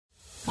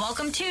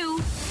Welcome to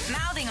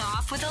Mouthing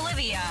Off with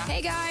Olivia.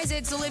 Hey guys,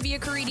 it's Olivia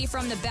Caridi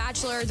from The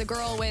Bachelor, the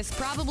girl with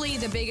probably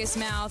the biggest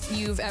mouth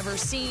you've ever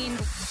seen.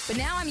 But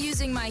now I'm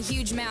using my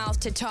huge mouth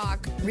to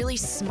talk really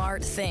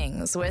smart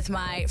things with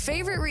my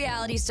favorite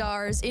reality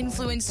stars,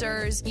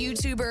 influencers,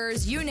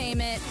 YouTubers, you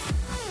name it.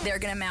 They're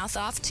gonna mouth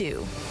off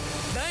too.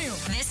 Damn.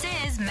 This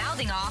is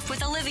Mouthing Off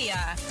with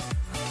Olivia.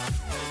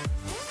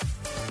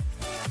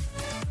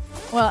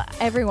 Well,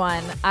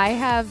 everyone, I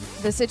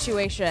have the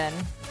situation.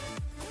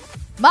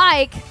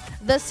 Mike,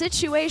 the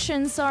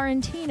situation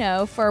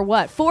Sorrentino for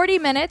what? 40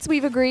 minutes,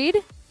 we've agreed?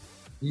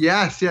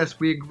 Yes,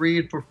 we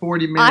agreed for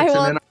 40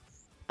 minutes.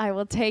 I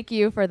will take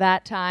you for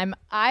that time.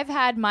 I've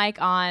had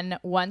Mike on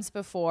once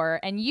before,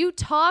 and you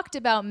talked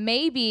about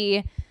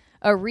maybe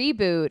a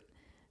reboot.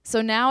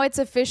 So now it's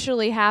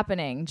officially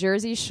happening.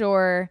 Jersey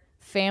Shore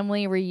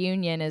family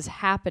reunion is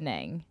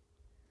happening.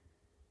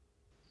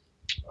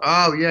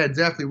 Oh, yeah,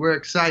 definitely. We're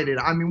excited.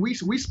 I mean, we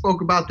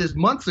spoke about this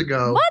months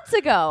ago,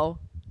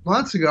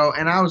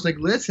 and I was like,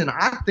 listen,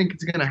 I think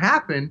it's going to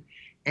happen.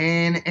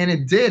 And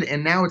it did.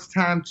 And now it's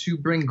time to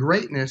bring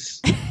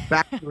greatness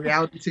back to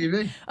reality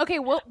TV. Okay,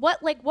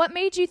 what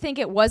made you think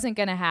it wasn't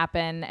going to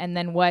happen, and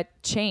then what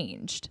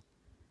changed?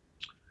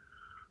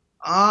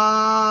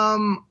 I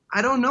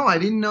don't know. I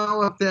didn't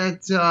know if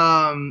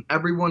that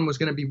everyone was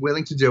going to be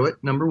willing to do it,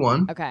 number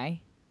one.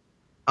 Okay.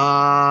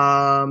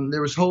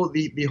 There was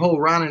the whole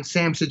Ron and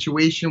Sam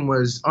situation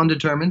was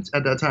undetermined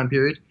at that time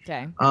period.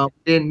 Okay.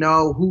 Didn't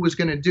know who was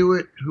going to do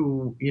it,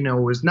 who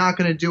was not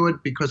going to do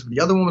it because the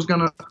other one was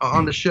going to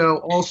on the show.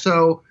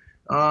 Also,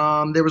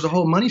 there was a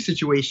whole money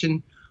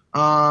situation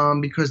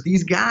because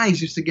these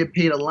guys used to get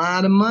paid a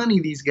lot of money.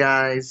 These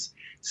guys.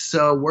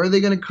 So were they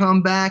going to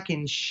come back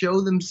and show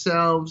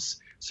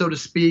themselves, so to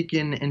speak,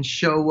 and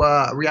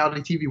show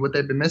reality TV what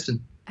they've been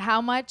missing?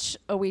 How much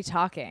are we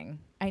talking?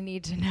 I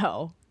need to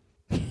know.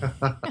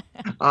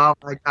 Oh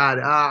my God,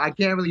 I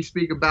can't really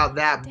speak about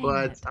that. Dang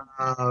but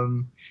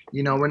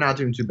we're not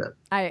doing too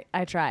bad.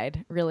 I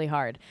tried really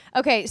hard.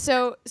 Okay,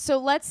 so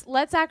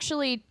let's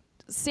actually,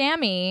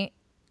 Sammy,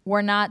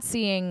 we're not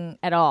seeing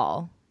at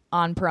all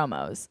on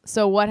promos.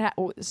 So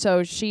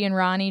so she and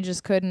Ronnie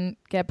just couldn't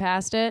get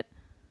past it?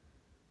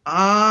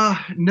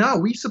 No,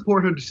 we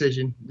support her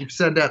decision. We've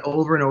said that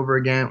over and over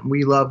again.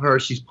 We love her.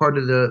 She's part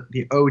of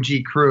the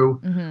OG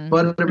crew. Mm-hmm.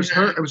 But it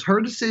was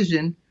her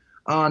decision.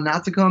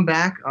 Not to come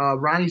back.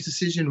 Ronnie's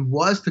decision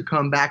was to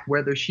come back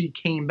whether she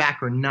came back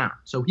or not.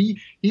 So he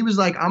was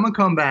like, I'm going to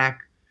come back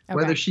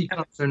whether she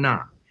comes or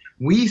not.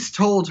 We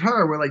told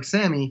her, we're like,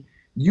 Sammy,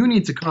 you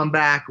need to come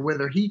back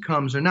whether he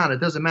comes or not.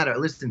 It doesn't matter.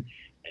 Listen,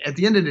 at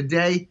the end of the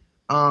day,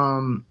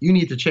 you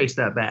need to chase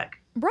that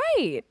back.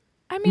 Right.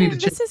 I mean,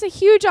 this is a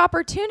huge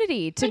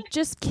opportunity to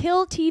just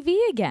kill TV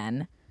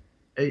again.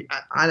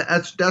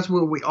 That's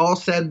what we all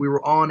said. We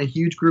were all in a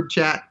huge group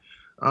chat.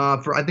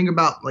 For I think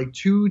about like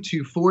 2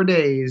 to 4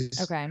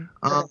 days. Okay.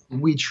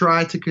 We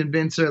tried to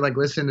convince her, like,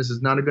 listen, this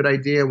is not a good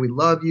idea. We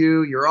love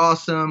you. You're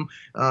awesome.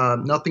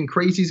 Nothing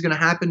crazy is going to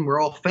happen.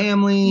 We're all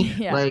family.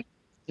 Yeah. Like,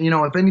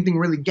 if anything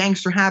really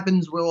gangster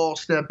happens, we'll all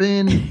step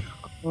in.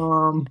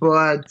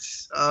 But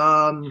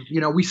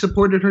we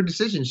supported her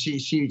decision.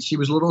 She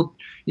was a little,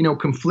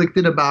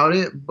 conflicted about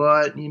it.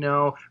 But,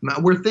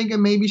 we're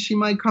thinking maybe she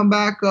might come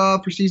back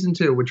for season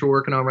 2, which we're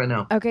working on right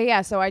now. Okay,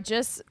 yeah. So I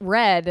just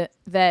read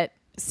that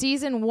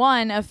Season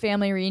 1 of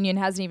Family Reunion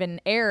hasn't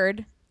even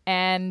aired,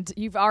 and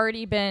you've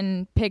already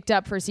been picked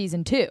up for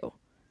Season 2.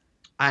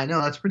 I know.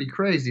 That's pretty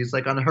crazy. It's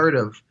like unheard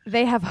of.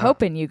 They have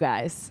hope in you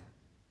guys.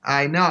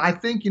 I know. I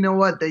think,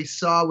 what? They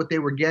saw what they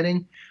were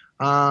getting,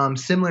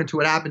 similar to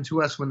what happened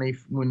to us when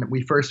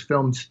we first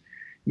filmed,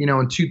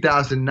 in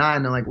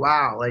 2009. They're like,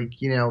 wow,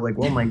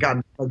 oh my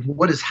God, like,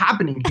 what is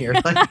happening here?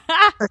 Like,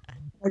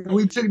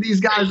 we took these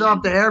guys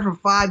off the air for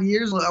 5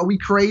 years. Are we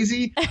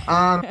crazy?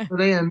 So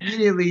they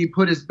immediately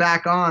put us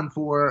back on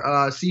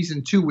for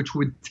season 2, which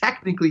would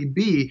technically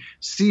be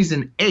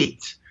season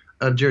 8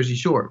 of Jersey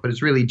Shore, but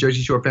it's really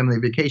Jersey Shore Family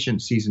Vacation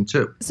season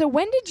 2. So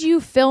when did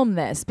you film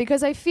this?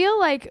 Because I feel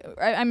like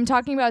I'm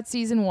talking about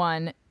season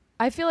 1.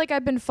 I feel like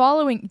I've been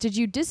following. Did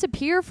you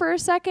disappear for a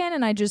second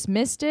and I just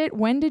missed it?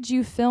 When did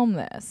you film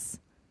this?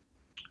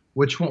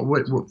 Which one?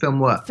 What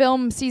film? What?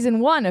 Film season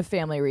 1 of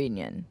Family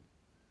Reunion.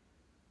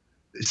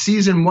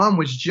 Season 1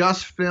 was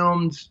just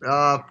filmed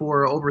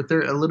for over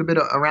a little bit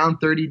around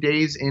 30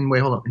 days in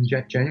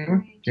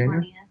January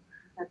 20th?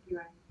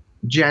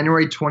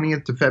 January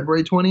 20th to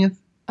February 20th.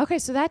 Okay,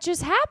 so that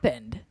just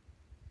happened.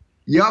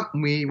 Yep,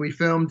 we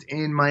filmed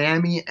in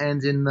Miami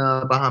and in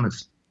the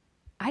Bahamas.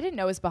 I didn't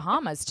know it was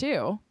Bahamas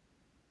too.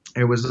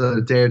 It was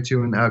a day or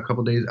two and a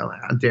couple days,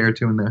 a day or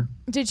two in there.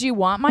 Did you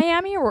want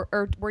Miami,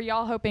 or were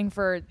y'all hoping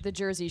for the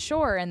Jersey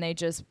Shore and they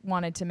just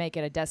wanted to make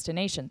it a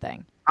destination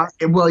thing?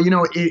 Well,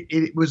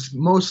 it was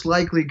most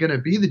likely going to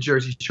be the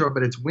Jersey Shore,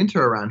 but it's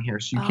winter around here,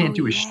 so you can't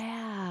do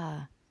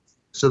a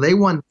So they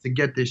wanted to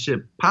get this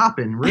shit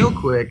popping real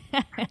quick,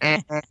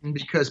 and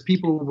because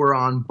people were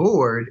on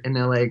board, and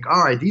they're like,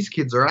 all right, these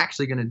kids are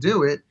actually going to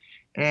do it.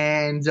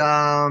 And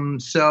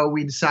so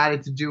we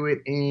decided to do it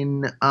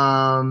in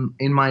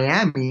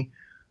Miami.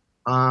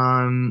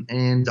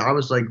 And I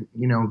was like,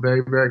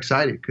 very, very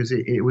excited because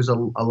it was a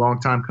long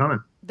time coming.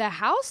 The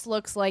house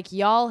looks like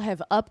y'all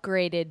have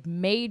upgraded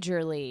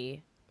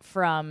majorly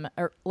from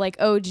like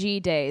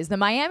OG days. The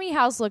Miami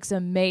house looks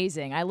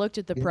amazing. I looked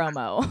at the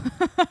promo.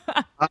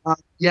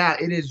 Yeah,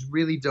 it is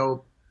really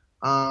dope.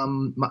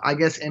 I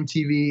guess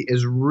MTV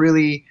is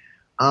really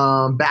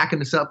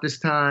backing us up this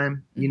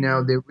time.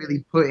 They're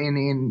really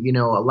putting in,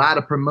 a lot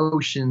of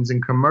promotions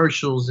and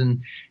commercials,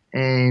 and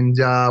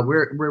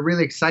we're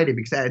really excited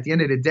because at the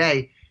end of the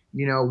day,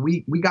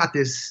 we got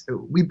this.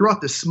 We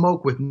brought the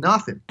smoke with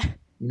nothing.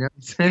 You know what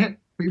I'm saying?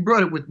 We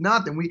brought it with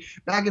nothing.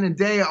 Back in the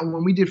day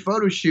when we did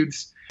photo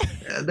shoots,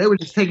 they were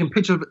just taking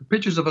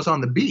pictures of us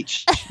on the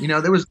beach.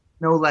 There was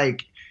no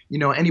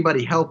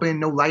anybody helping,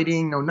 no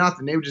lighting, no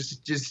nothing. They were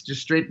just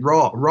straight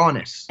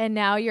rawness. And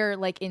now you're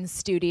like in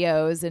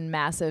studios and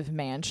massive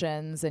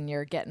mansions, and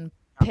you're getting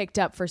picked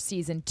up for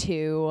season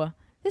 2.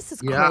 This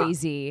is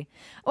crazy.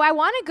 Oh, I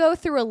want to go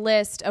through a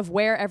list of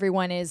where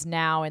everyone is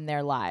now in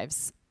their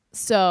lives.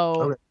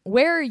 So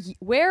where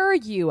are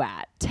you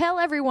at? Tell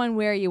everyone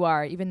where you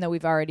are, even though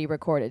we've already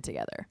recorded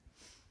together.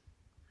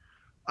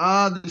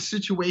 The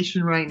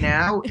situation right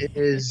now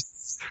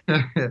is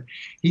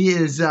he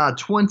is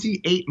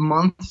 28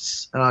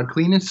 months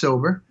clean and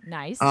sober.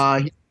 Nice.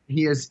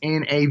 He is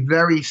in a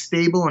very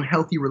stable and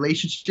healthy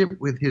relationship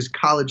with his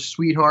college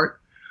sweetheart.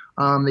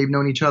 They've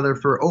known each other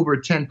for over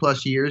 10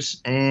 plus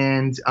years.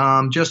 And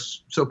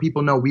just so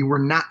people know, we were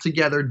not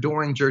together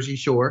during Jersey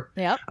Shore.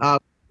 Yep.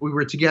 We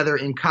were together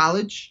in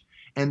college.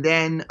 And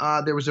then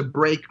there was a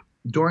break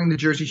during the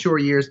Jersey Shore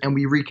years, and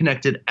we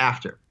reconnected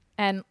after.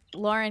 And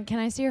Lauren, can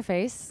I see your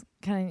face?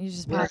 Can you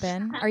just pop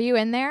in? Are you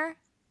in there?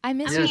 I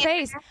miss your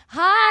face.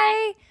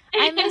 Hi.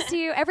 I miss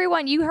you.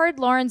 Everyone, you heard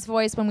Lauren's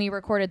voice when we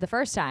recorded the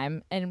first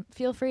time, and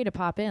feel free to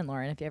pop in,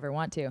 Lauren, if you ever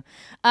want to.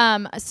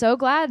 So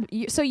glad.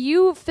 So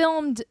you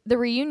filmed the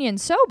reunion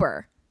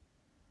sober.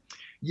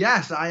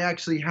 Yes, I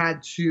actually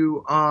had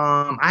to.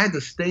 I had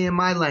to stay in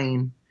my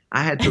lane.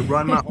 I had to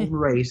run my own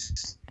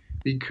race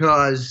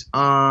because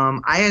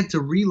I had to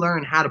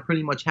relearn how to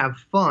pretty much have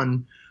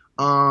fun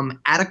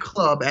at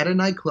a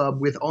nightclub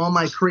with all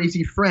my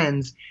crazy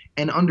friends,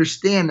 and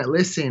understand that,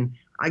 listen,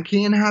 I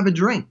can't have a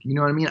drink. You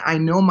know what I mean? I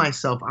know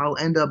myself. I'll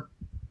end up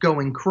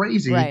going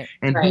crazy,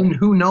 and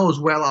who knows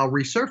where I'll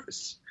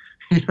resurface.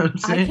 You know what I'm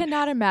saying? I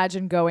cannot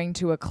imagine going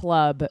to a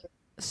club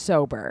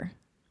sober.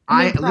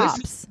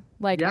 Props.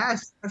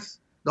 Yes.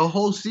 The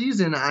whole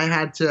season I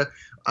had to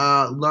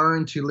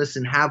learn to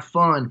have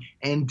fun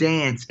and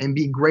dance and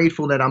be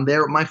grateful that I'm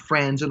there with my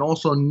friends, and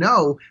also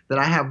know that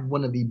I have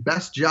one of the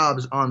best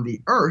jobs on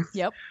the earth.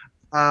 Yep.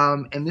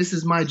 And this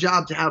is my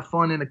job, to have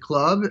fun in a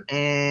club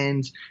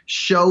and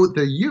show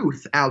the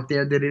youth out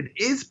there that it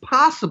is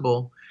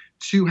possible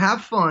to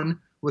have fun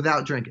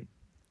without drinking.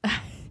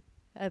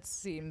 That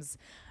seems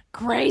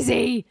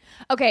crazy.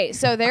 Okay,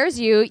 so there's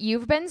you.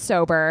 You've been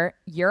sober.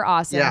 You're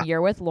awesome. Yeah.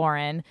 You're with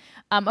Lauren.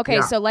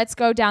 So let's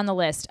go down the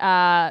list.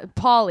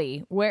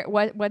 Paulie,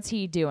 what's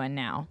he doing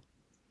now?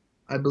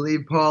 I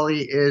believe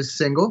Paulie is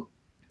single.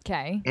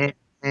 Okay.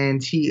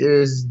 And he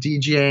is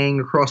DJing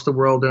across the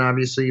world, and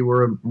obviously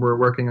we're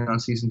working on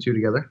season 2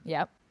 together.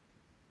 Yep.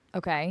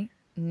 Okay.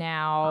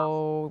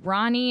 Now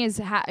Ronnie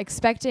is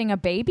expecting a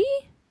baby.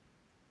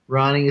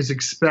 Ronnie is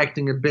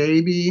expecting a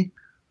baby.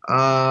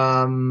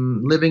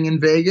 Living in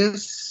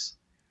Vegas,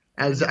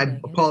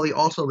 Paulie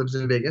also lives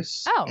in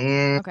Vegas. Oh,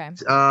 and,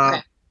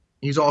 okay.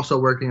 He's also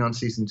working on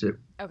season 2.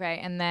 Okay,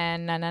 and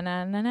then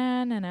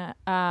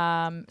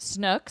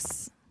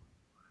Snooks.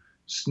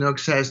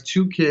 Snooks has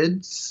 2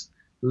 kids,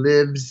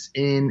 lives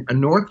in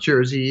North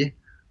Jersey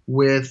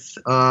with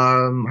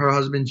her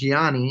husband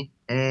Gianni,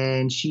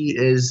 and she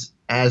is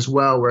as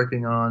well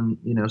working on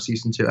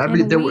season 2.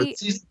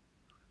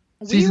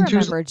 We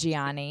remember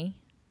Gianni.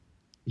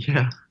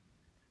 Yeah.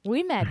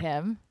 We met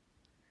him.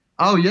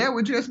 Oh, yeah?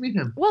 Where'd you guys meet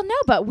him? Well, no,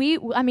 but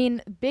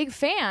big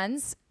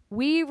fans.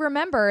 We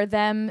remember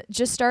them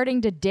just starting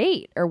to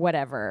date or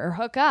whatever, or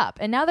hook up,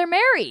 and now they're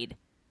married.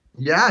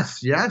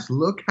 Yes.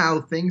 Look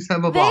how things have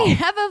evolved. They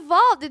have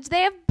evolved.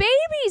 They have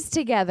babies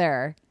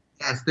together.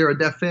 Yes, their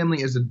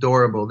family is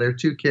adorable. Their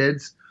 2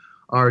 kids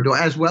are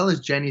adorable, as well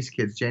as Jenny's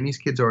kids. Jenny's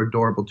kids are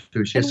adorable,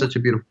 too. She has such a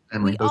beautiful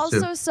family. We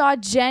also saw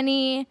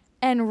Jenny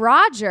and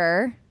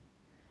Roger,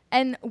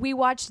 and we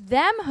watched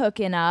them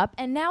hooking up,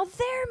 and now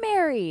they're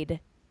married.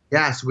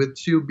 Yes, with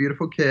 2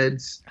 beautiful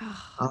kids.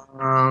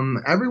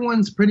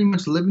 Everyone's pretty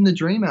much living the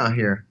dream out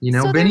here.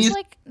 So there's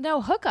no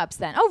hookups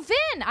then. Oh,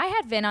 Vin! I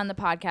had Vin on the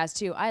podcast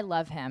too. I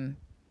love him.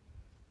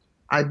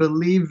 I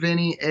believe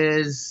Vinny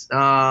is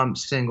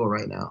single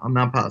right now. I'm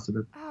not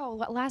positive.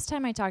 Oh, last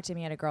time I talked to him,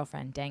 he had a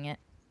girlfriend. Dang it.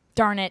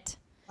 Darn it.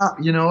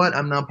 You know what?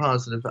 I'm not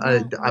positive.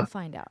 I'll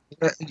find out.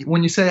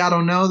 When you say I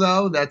don't know,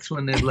 though, that's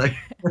when it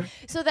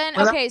So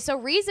then, so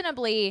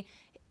reasonably,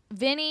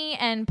 Vinny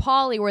and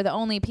Paulie were the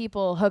only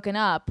people hooking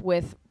up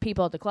with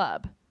people at the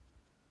club.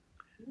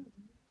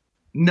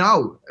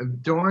 No.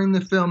 During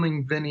the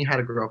filming, Vinny had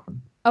a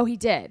girlfriend. Oh, he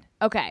did?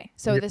 Okay.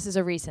 So this is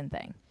a recent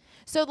thing.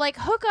 So, like,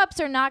 hookups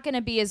are not going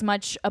to be as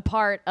much a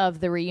part of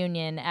the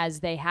reunion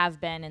as they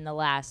have been in the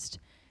last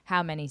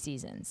how many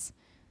seasons?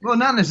 Well,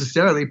 not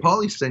necessarily.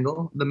 Paulie's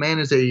single. The man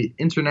is a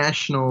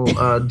international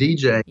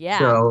DJ. Yeah.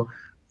 So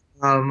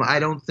I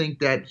don't think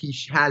that he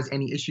has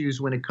any issues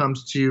when it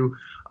comes to,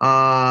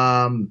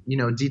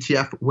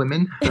 DTF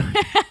women.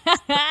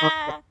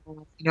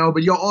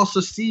 But you'll also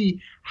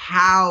see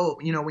how,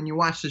 when you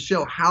watch the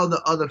show, how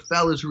the other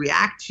fellas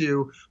react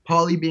to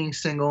Paulie being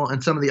single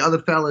and some of the other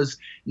fellas,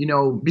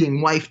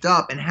 being wifed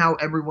up, and how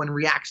everyone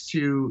reacts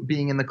to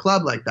being in the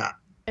club like that.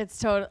 It's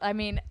total. I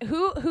mean,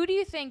 who do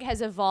you think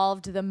has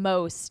evolved the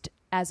most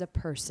as a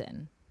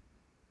person?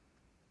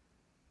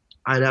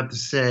 I'd have to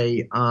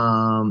say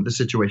the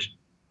situation.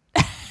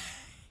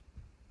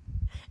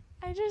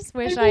 I just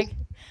wish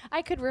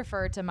I could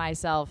refer to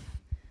myself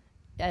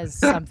as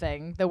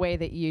something the way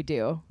that you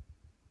do.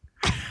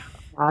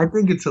 I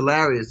think it's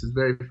hilarious. It's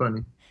very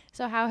funny.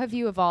 So how have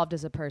you evolved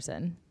as a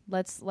person?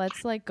 Let's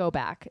like go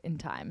back in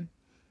time.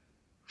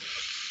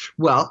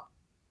 Well,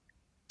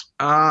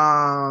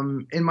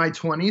 in my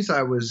 20s,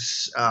 I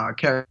was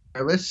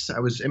careless. I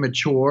was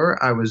immature.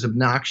 I was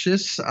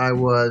obnoxious. I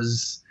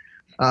was,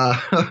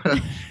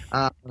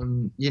 I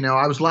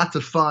was lots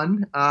of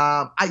fun.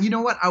 You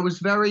know what? I was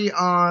very,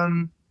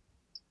 I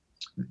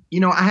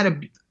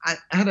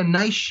had a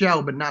nice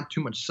shell, but not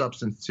too much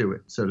substance to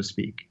it, so to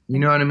speak. You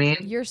know what I mean?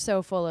 You're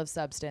so full of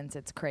substance.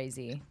 It's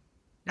crazy.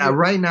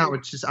 Right now,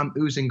 it's just I'm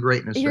oozing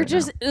greatness. You're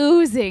just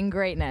oozing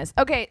greatness.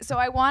 Okay, so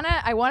I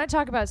wanna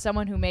talk about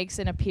someone who makes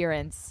an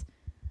appearance.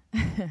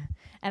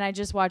 And I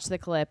just watched the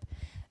clip.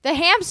 The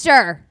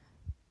hamster.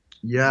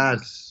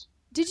 Yes.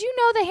 Did you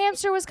know the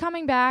hamster was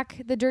coming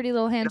back? The dirty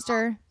little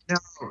hamster?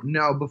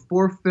 No.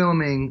 Before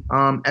filming,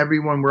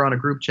 everyone, we're on a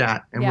group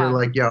chat, and we're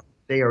like, yo,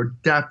 they are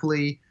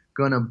definitely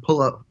going to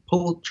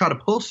try to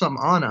pull some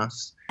on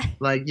us.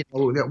 Like,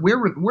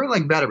 we're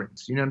like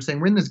veterans. You know what I'm saying?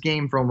 We're in this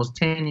game for almost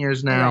 10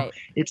 years now. Right.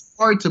 It's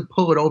hard to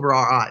pull it over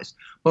our eyes.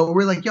 But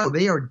we're like, yo,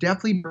 they are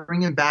definitely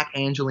bringing back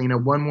Angelina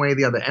one way or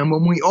the other. And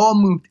when we all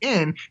moved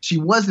in, she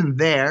wasn't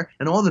there,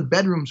 and all the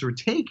bedrooms were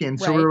taken.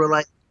 So we were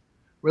like,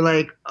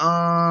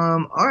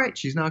 all right,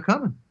 she's not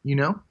coming,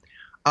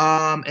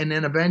 And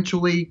then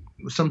eventually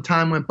some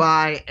time went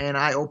by, and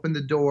I opened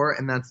the door,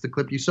 and that's the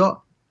clip you saw.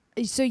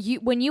 So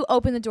when you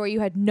opened the door,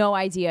 you had no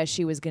idea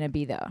she was going to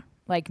be there.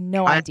 Like,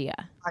 no idea.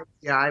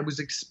 I was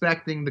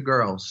expecting the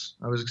girls.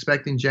 I was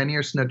expecting Jenny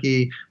or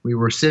Snooki. We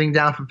were sitting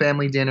down for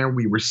family dinner.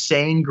 We were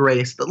saying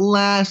grace. The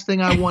last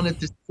thing I wanted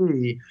to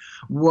see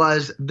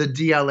was the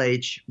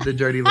DLH, the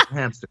dirty little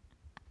hamster.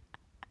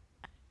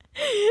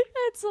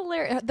 That's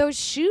hilarious. Those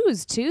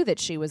shoes, too, that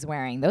she was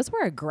wearing. Those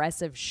were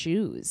aggressive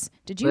shoes.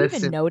 Did you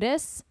even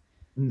notice?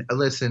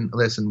 Listen.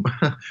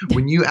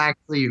 When you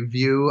actually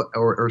view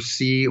or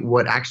see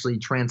what actually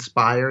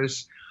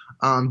transpires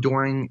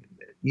during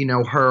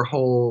her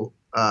whole,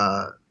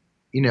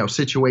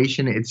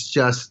 situation,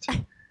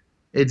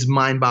 it's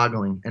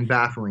mind-boggling and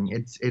baffling.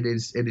 It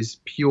is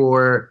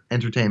pure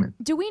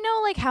entertainment. Do we know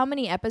like how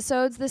many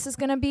episodes this is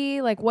going to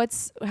be? Like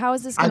how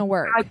is this going to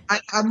work?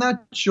 I'm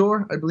not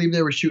sure. I believe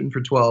they were shooting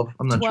for 12.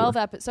 I'm not 12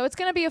 sure. episodes. So it's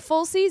going to be a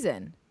full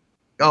season.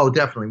 Oh,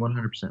 definitely.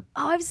 100%. Oh,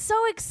 I'm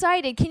so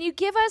excited. Can you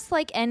give us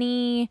like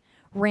any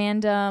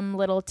random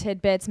little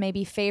tidbits,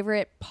 maybe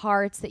favorite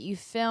parts that you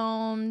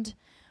filmed?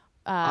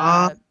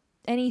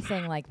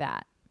 Anything like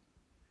that.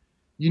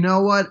 You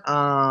know what?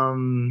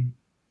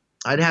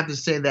 I'd have to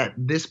say that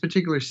this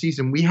particular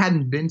season, we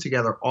hadn't been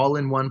together all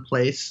in one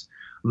place,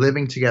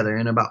 living together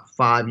in about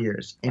 5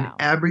 years. And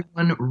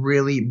everyone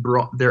really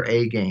brought their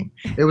A game.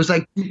 It was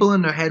like people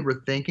in their head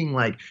were thinking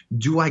like,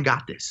 do I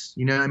got this?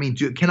 You know what I mean?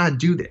 Can I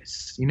do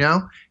this?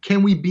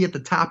 Can we be at the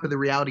top of the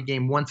reality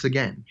game once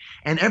again?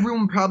 And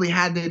everyone probably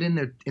had that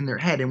in their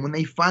head. And when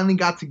they finally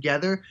got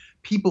together,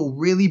 people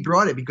really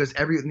brought it because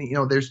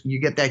you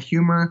get that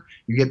humor,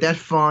 you get that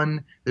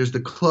fun. There's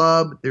the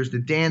club, there's the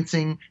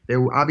dancing,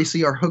 there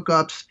obviously are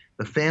hookups,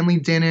 the family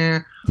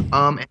dinner,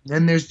 and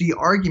then there's the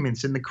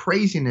arguments and the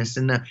craziness,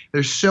 and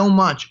there's so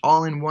much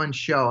all in one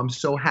show. I'm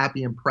so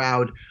happy and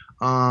proud,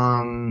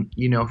 for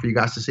you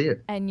guys to see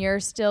it. And you're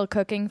still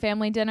cooking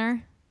family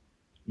dinner?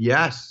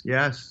 Yes.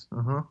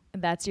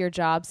 That's your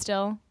job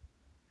still?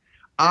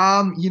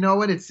 You know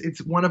what?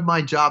 It's one of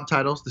my job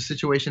titles. The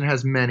situation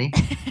has many.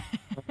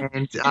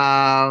 And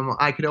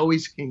I could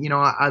always,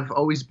 I've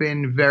always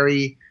been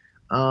very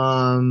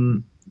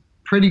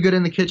pretty good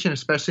in the kitchen,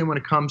 especially when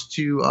it comes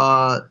to,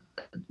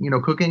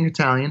 cooking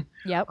Italian.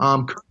 Yep.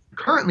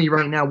 Currently,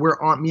 right now,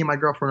 me and my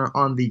girlfriend are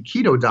on the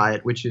keto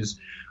diet, which is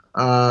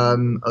a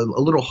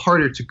little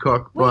harder to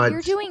cook. Wait, but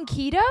you're doing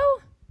keto?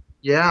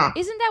 Yeah.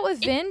 Isn't that what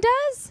Vin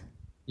does?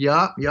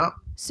 Yeah.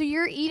 So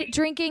you're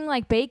drinking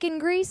like bacon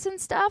grease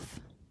and stuff?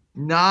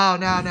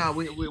 No.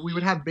 We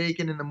would have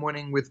bacon in the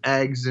morning with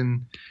eggs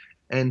and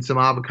some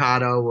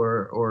avocado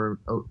or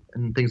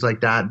and things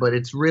like that. But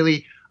it's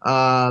really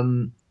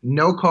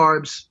no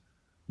carbs,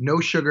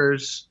 no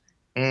sugars,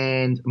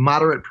 and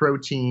moderate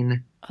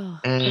protein,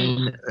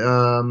 and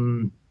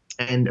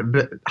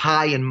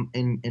high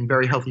in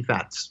very healthy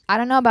fats. I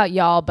don't know about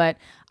y'all, but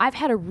I've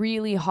had a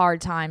really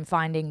hard time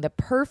finding the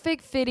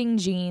perfect fitting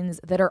jeans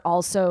that are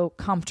also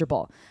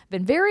comfortable. I've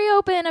been very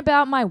open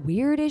about my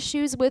weird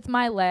issues with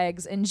my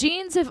legs, and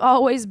jeans have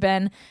always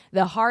been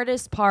the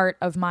hardest part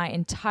of my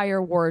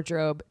entire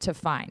wardrobe to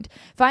find.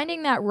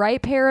 Finding that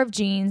right pair of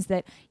jeans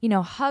that,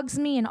 hugs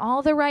me in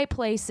all the right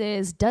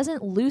places,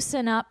 doesn't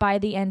loosen up by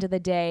the end of the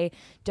day,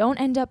 don't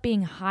end up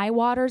being high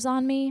waters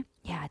on me.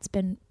 Yeah, it's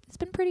been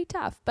pretty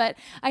tough, but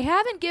I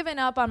haven't given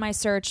up on my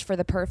search for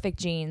the perfect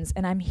jeans,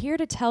 and I'm here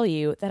to tell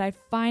you that I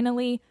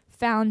finally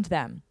found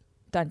them.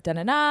 Dun dun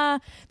dun dun.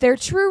 They're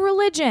True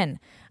Religion.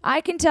 I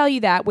can tell you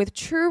that with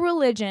True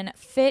Religion,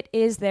 fit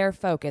is their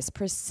focus.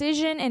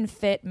 Precision and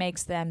fit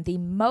makes them the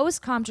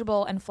most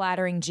comfortable and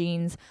flattering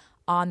jeans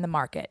on the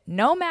market.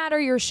 No matter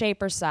your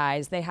shape or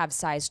size, they have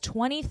size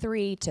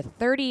 23 to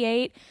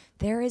 38.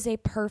 There is a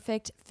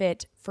perfect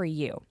fit for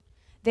you.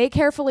 They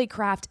carefully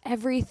craft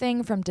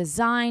everything from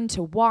design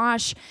to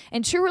wash,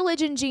 and True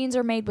Religion jeans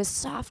are made with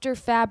softer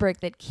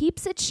fabric that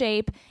keeps its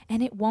shape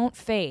and it won't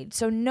fade.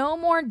 So no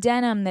more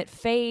denim that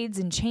fades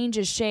and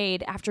changes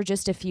shade after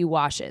just a few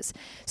washes.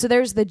 So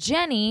there's the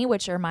Jenny,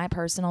 which are my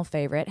personal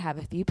favorite, have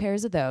a few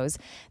pairs of those.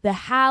 The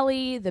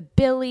Hallie, the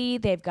Billy,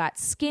 they've got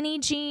skinny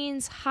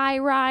jeans,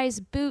 high-rise,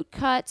 boot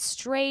cut,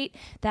 straight,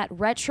 that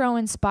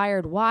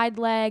retro-inspired wide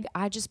leg.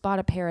 I just bought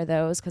a pair of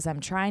those because I'm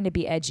trying to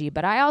be edgy,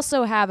 but I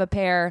also have a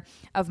pair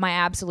of my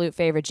absolute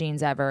favorite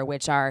jeans ever,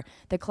 which are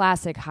the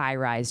classic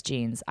high-rise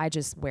jeans. I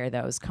just wear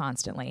those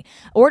constantly.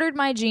 Ordered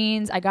my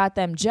jeans. I got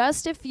them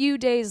just a few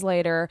days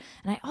later.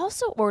 And I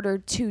also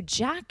ordered 2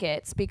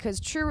 jackets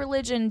because True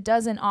Religion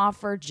doesn't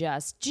offer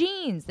just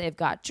jeans. They've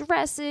got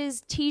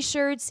dresses,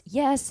 t-shirts,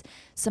 yes,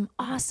 some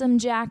awesome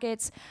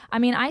jackets. I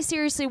mean, I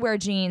seriously wear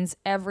jeans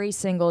every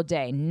single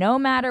day, no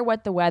matter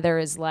what the weather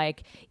is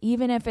like,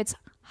 even if it's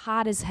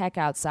hot as heck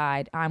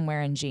outside, I'm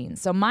wearing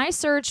jeans. So my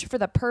search for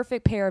the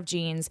perfect pair of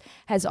jeans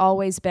has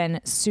always been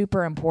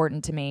super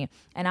important to me,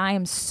 and I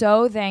am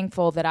so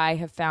thankful that I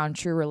have found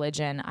True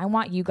Religion. I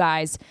want you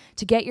guys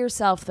to get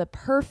yourself the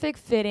perfect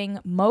fitting,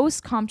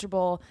 most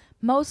comfortable,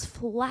 most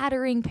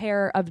flattering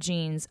pair of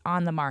jeans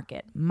on the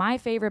market. My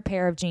favorite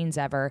pair of jeans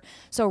ever.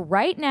 So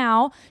right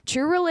now,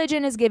 True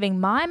Religion is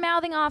giving my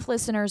Mouthing Off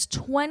listeners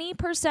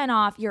 20%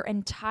 off your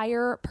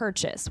entire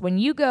purchase. When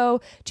you go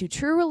to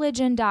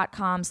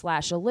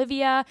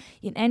truereligion.com/Olivia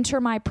and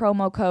enter my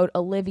promo code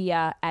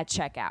Olivia at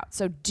checkout.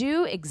 So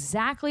do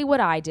exactly what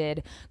I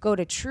did. Go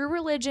to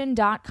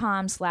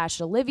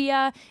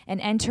truereligion.com/Olivia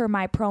and enter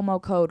my promo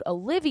code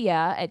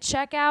Olivia at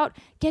checkout.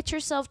 Get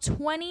yourself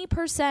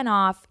 20%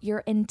 off your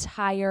entire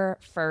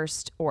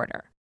first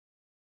order.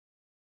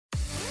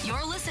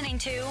 You're listening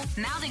to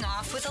Mouthing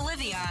Off with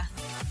Olivia.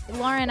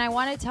 Lauren, I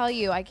want to tell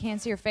you, I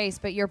can't see your face,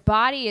 but your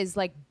body is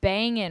like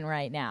banging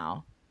right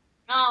now.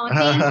 Oh,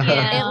 thank you.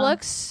 It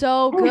looks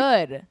so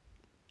good.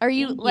 Are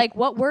you like,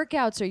 what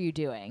workouts are you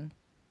doing?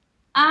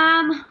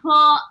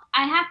 Well,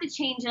 I have to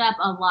change it up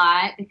a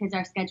lot because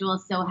our schedule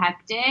is so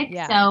hectic.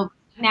 Yeah. So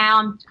now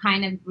I'm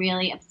kind of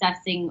really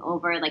obsessing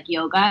over like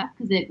yoga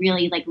because it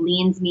really like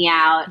leans me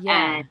out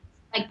and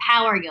like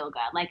power yoga,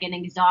 like an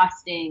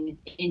exhausting,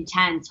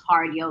 intense,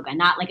 hard yoga,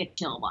 not like a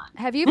chill one.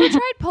 Have you ever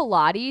tried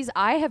Pilates?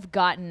 I have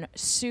gotten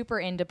super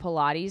into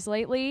Pilates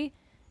lately.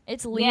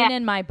 It's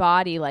leaning my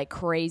body like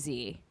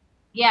crazy.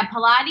 Yeah,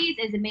 Pilates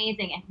is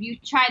amazing. If you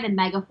try the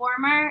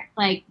Megaformer,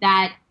 like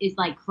that is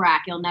like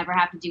crack. You'll never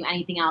have to do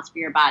anything else for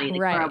your body. Like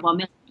for a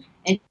woman,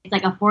 it's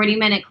like a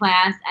 40-minute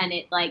class, and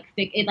it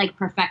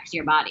perfects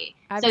your body.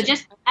 So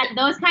just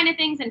those kind of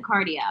things and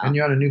cardio. And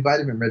you're on a new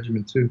vitamin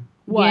regimen too.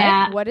 What?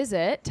 Yeah. What is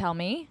it? Tell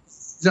me.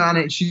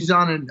 She's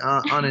on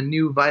a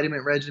new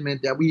vitamin regimen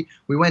that we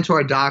went to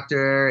our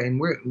doctor, and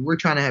we're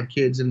trying to have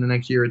kids in the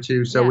next year or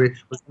two. So we're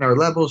getting our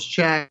levels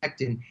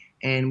checked,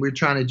 and we're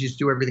trying to just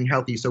do everything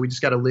healthy. So we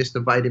just got a list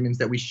of vitamins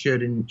that we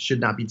should and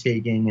should not be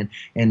taking,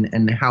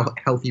 and how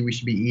healthy we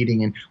should be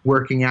eating, and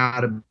working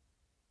out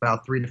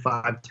about 3 to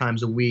 5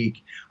 times a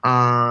week,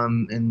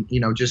 and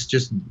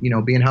just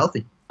being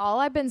healthy. All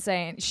I've been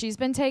saying, she's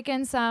been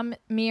taking some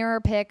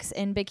mirror pics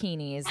in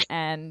bikinis,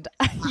 and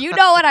you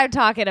know what I'm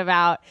talking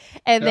about,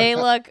 and they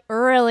look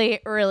really,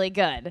 really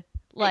good.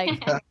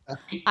 Like,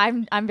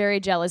 I'm very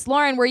jealous.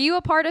 Lauren, were you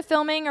a part of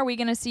filming? Are we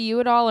going to see you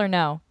at all or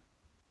no?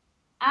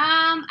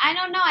 I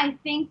don't know. I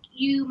think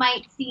you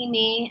might see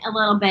me a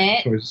little bit.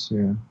 Of course,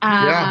 yeah.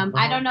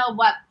 I don't know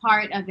what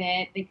part of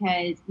it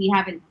because we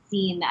haven't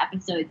seen the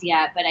episodes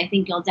yet, but I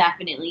think you'll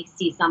definitely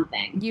see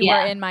something. You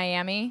were in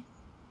Miami?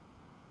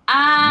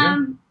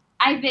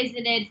 I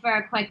visited for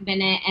a quick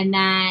minute, and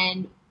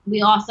then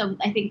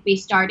I think we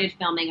started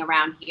filming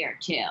around here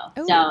too.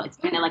 Ooh. So it's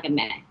kind of like a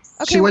mix.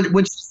 Okay.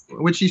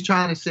 What she's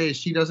trying to say is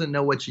she doesn't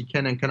know what she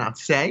can and cannot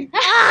say.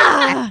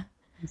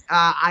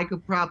 I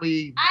could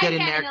probably get in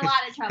there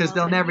because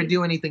they'll never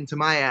do anything to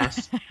my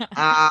ass.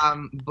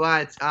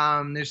 But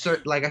there's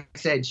certain, like I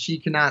said, she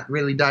cannot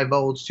really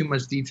divulge too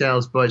much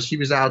details, but she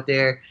was out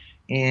there,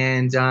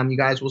 and you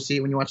guys will see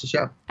it when you watch the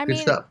show. Good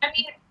stuff.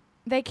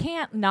 They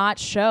can't not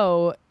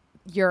show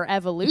your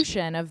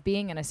evolution of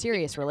being in a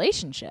serious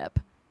relationship.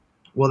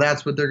 Well,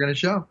 that's what they're going to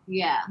show.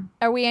 Yeah.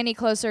 Are we any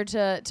closer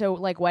to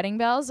like wedding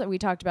bells? We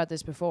talked about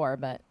this before,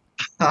 but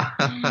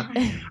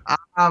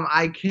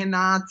I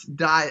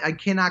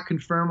cannot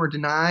confirm or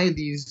deny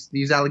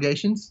these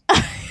allegations.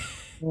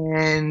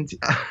 And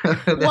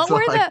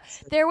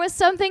there was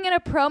something in a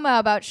promo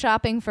about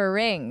shopping for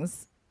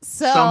rings.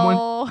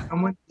 So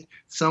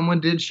someone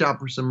did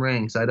shop for some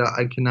rings.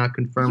 I cannot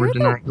confirm or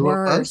deny who it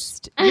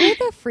was. You're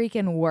the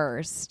freaking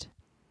worst.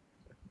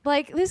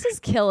 Like, this is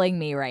killing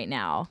me right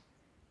now.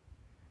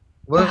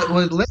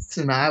 Well,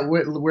 listen,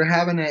 we're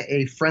having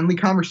a friendly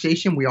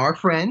conversation. We are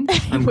friends.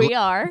 We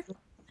are.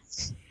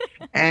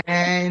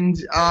 And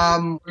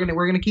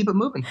we're gonna keep it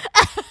moving.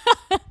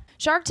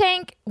 Shark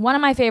Tank, one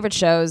of my favorite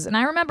shows, and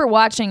I remember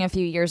watching a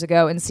few years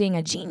ago and seeing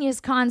a genius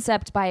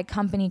concept by a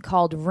company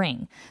called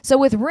Ring. So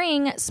with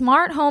Ring,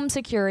 smart home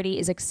security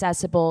is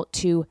accessible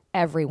to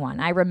everyone.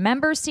 I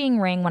remember seeing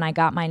Ring when I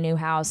got my new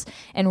house,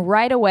 and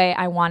right away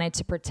I wanted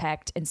to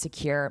protect and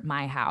secure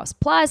my house.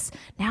 Plus,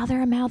 now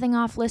they're a Mouthing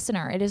Off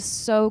listener. It is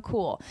so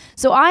cool.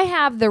 So I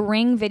have the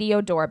Ring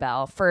video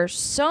doorbell for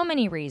so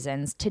many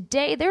reasons.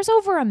 Today, there's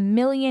over 1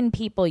 million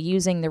people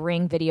using the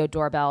Ring video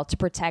doorbell to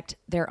protect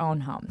their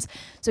own homes.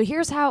 So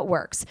here's how it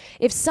works.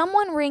 If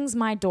someone rings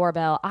my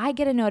doorbell, I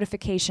get a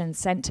notification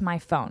sent to my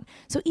phone.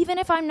 So even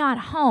if I'm not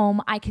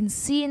home, I can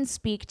see and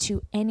speak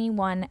to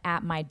anyone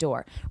at my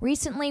door.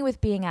 Recently, with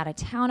being out of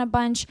town a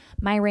bunch,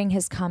 my Ring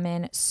has come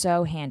in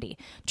so handy.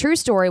 True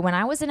story, when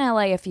I was in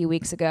LA a few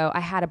weeks ago,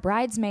 I had a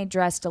bridesmaid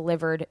dress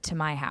delivered to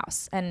my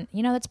house. And,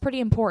 that's pretty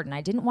important.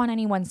 I didn't want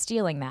anyone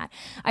stealing that.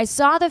 I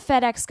saw the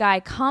FedEx guy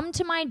come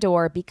to my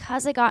door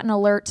because I got an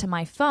alert to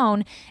my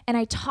phone, and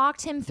I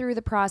talked him through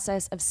the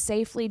process of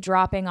safely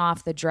dropping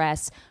off the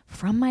dress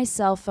from my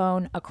cell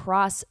phone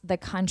across the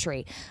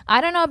country.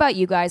 I don't know about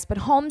you guys, but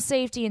home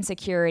safety and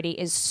security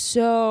is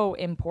so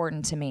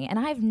important to me, and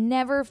I've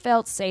never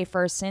felt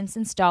safer since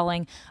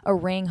installing a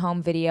Ring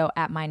home video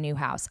at my new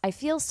house. I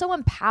feel so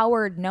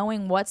empowered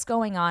knowing what's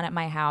going on at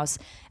my house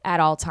at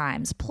all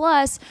times.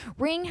 Plus,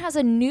 Ring has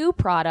a new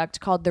product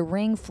called the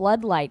Ring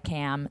Floodlight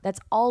Cam that's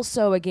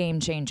also a game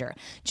changer.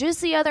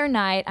 Just the other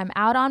night, I'm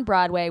out on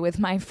Broadway with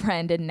my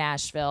friend in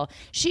Nashville.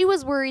 She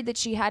was worried that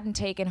she hadn't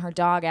taken her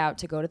dog out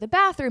to go to the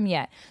bathroom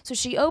yet. So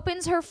she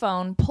opens her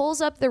phone,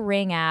 pulls up the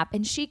Ring app,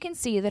 and she can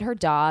see that her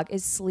dog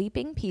is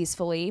sleeping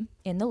peacefully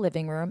in the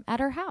living room at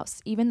her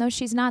house, even though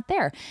she's not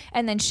there.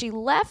 And then she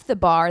left the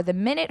bar the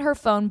minute her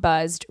phone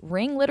buzzed.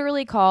 Ring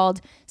literally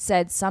called,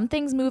 said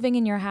something's moving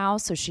in your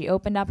house. So she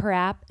opened up her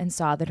app and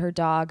saw that her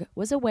dog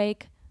was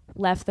awake,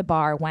 left the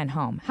bar, went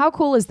home. How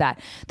cool is that?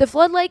 The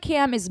Floodlight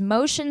Cam is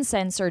motion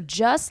sensor,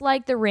 just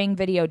like the Ring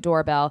video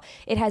doorbell.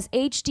 It has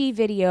HD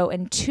video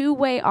and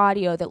two-way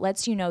audio that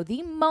lets you know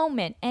the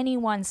moment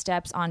anyone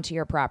steps onto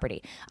your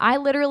property. I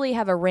literally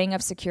have a ring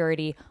of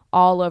security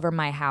all over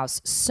my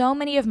house. So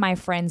many of my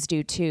friends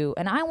do too,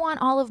 and I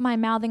want all of my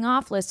Mouthing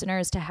Off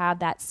listeners to have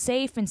that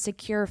safe and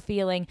secure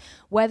feeling,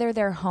 whether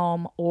they're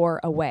home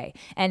or away.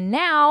 And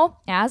now,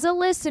 as a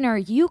listener,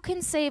 you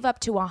can save up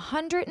to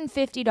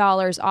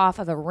 $150 off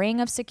of a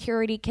Ring of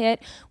Security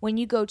kit when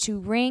you go to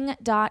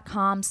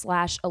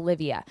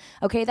ring.com/Olivia.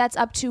 Okay, that's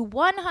up to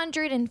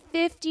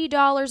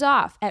 $150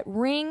 off at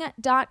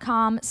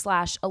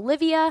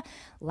ring.com/Olivia.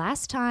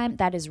 Last time,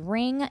 that is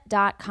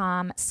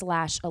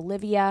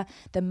ring.com/Olivia.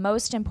 The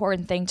most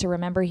important thing to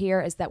remember here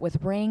is that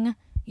with Ring,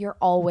 you're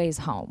always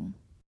home.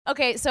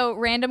 Okay, so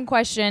random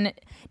question.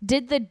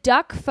 Did the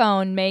duck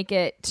phone make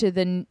it to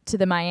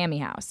the Miami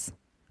house?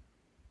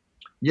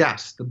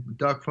 Yes, the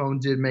duck phone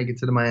did make it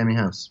to the Miami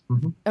house.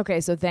 Mm-hmm.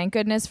 Okay, so thank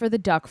goodness for the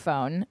duck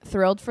phone.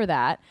 Thrilled for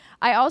that.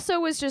 I also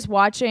was just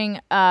watching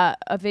a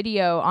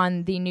video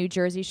on the New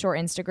Jersey Shore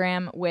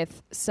Instagram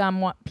with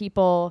some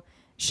people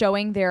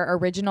showing their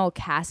original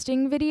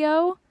casting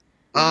video.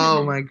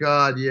 Oh my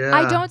God, yeah.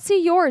 I don't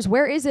see yours.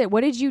 Where is it? What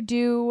did you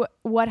do?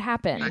 What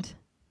happened?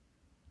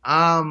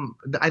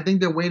 I think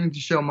they're waiting to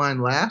show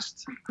mine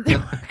last.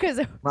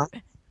 Because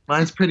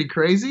mine's pretty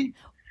crazy.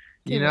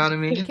 You know what I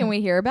mean? Can we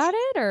hear about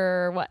it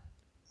or what?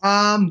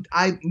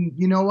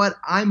 You know what?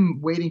 I'm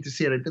waiting to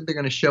see it. I think they're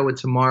going to show it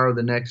tomorrow,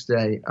 the next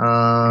day.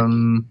 I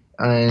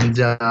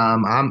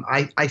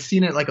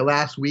seen it like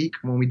last week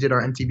when we did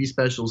our MTV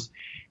specials,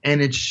 and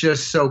it's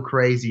just so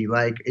crazy.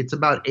 Like, it's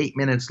about 8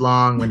 minutes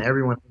long when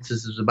everyone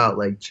else's is about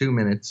 2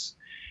 minutes.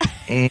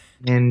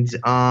 And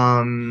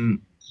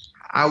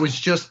I was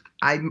just,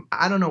 I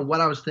don't know what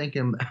I was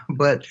thinking,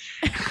 but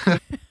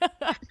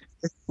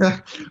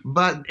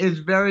but it's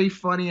very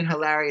funny and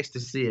hilarious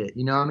to see it.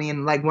 You know what I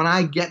mean? Like, when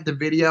I get the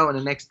video in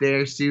the next day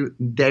or so,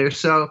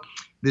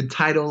 the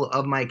title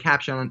of my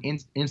caption on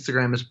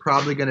Instagram is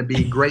probably going to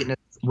be "Greatness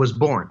Was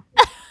Born."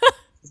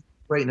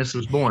 Greatness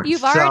was born.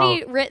 You've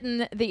already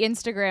written the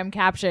Instagram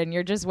caption.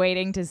 You're just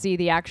waiting to see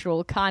the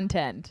actual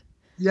content.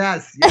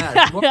 Yes.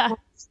 Well, I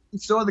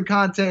saw the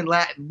content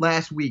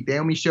last week. They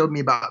only showed me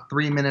about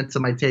 3 minutes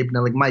of my tape. And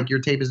they're like, Mike, your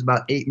tape is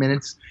about 8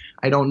 minutes.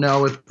 I don't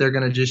know if they're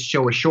going to just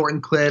show a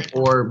shortened clip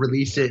or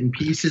release it in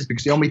pieces,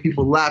 because the only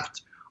people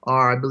left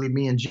are, I believe,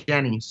 me and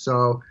Jenny.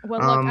 So, well,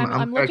 look,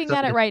 I'm looking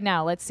at it right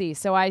now. Let's see.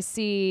 So I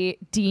see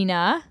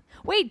Dina.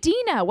 Wait,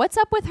 Dina, what's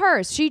up with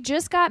her? She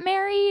just got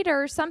married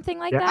or something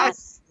like that?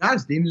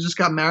 Yes, Dina just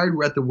got married.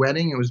 We're at the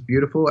wedding. It was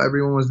beautiful.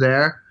 Everyone was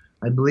there,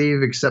 I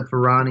believe, except for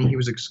Ronnie. He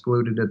was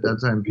excluded at that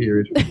time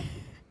period.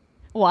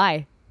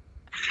 Why?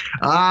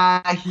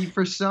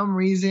 For some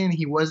reason,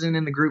 he wasn't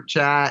in the group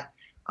chat.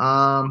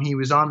 He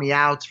was on the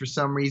outs for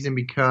some reason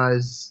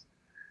because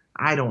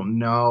I don't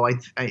know.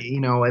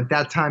 At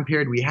that time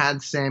period, we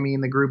had Sammy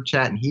in the group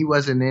chat, and he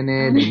wasn't in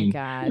it. Oh my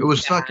God. It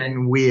was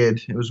fucking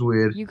weird. It was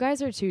weird. You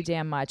guys are too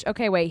damn much.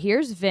 Okay, wait.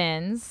 Here's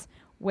Vince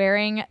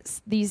wearing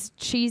these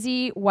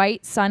cheesy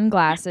white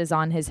sunglasses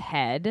on his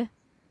head.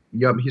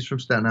 Yup, he's from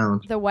Staten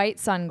Island. The white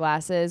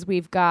sunglasses.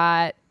 We've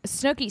got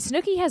Snooki.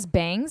 Snooki has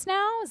bangs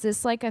now? Is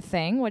this like a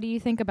thing? What do you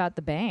think about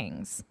the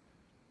bangs?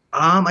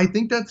 I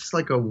think that's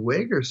like a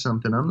wig or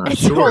something. I'm not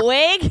It's sure. a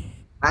wig?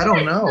 I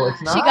don't know.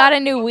 It's not. She got a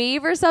new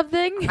weave or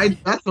something?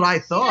 That's what I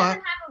thought. She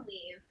doesn't have a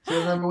weave. She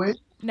doesn't have a weave?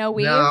 No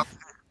weave? No.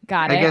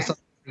 Got it.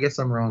 I guess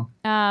I'm wrong.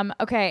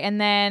 Okay,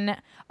 and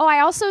then I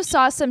also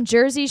saw some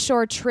Jersey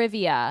Shore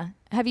trivia.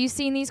 Have you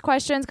seen these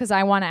questions? Because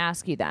I want to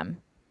ask you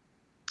them.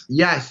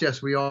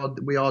 Yes, we all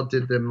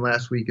did them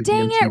last week at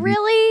Dang the MTV. it,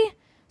 really?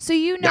 So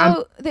you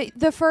know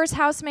the first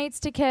housemates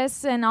to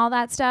kiss and all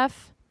that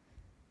stuff?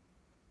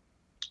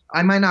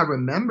 I might not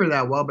remember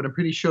that well, but I'm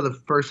pretty sure the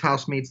first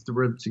housemates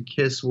to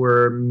kiss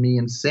were me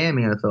and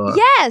Sammy, I thought.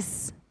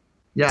 Yes.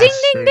 Yes. Ding,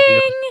 ding,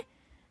 ding.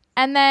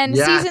 And then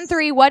season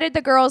 3, what did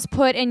the girls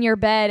put in your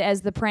bed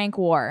as the prank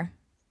war?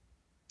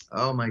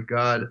 Oh, my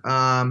God.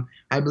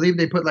 I believe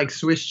they put like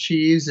Swiss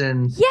cheese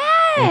and...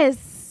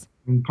 Yes.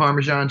 And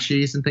Parmesan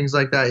cheese and things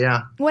like that,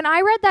 yeah. When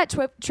I read that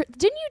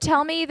didn't you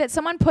tell me that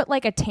someone put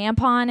like a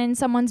tampon in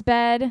someone's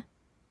bed?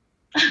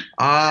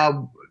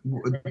 Or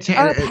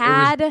a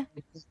pad?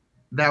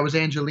 That was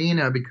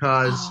Angelina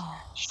because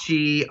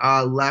she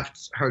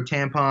left her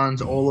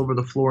tampons all over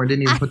the floor and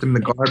didn't even put them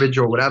in the garbage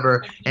or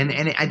whatever. And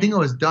I think it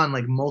was done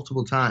like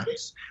multiple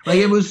times. Like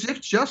it was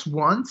if just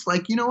once.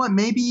 Like, you know what?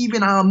 Maybe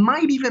even I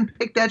might even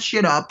pick that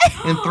shit up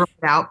and throw it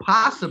out.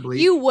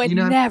 Possibly. You would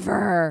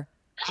never.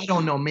 I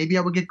don't know. Maybe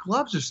I would get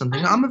gloves or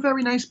something. I'm a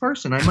very nice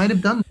person. I might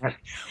have done that.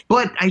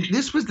 But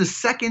this was the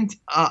second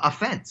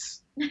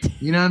offense.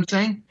 You know what I'm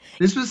saying?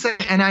 This was,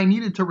 and I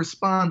needed to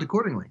respond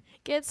accordingly.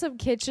 Get some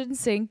kitchen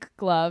sink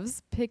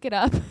gloves, pick it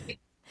up,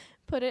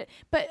 put it.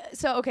 But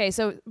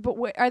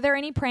are there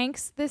any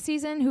pranks this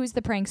season? Who's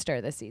the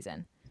prankster this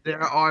season?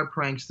 There are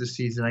pranks this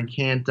season. I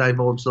can't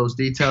divulge those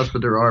details,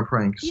 but there are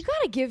pranks. You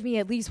got to give me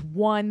at least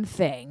one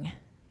thing.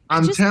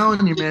 I'm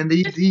telling you, man,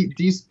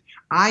 these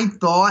I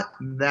thought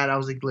that I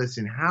was like,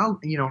 listen,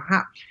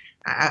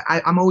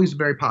 I'm always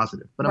very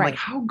positive, but I'm like,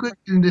 how good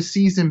can this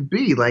season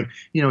be? Like,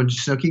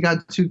 Snooki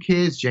got 2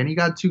 kids, Jenny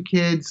got 2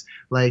 kids.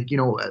 Like,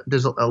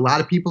 there's a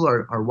lot of people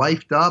are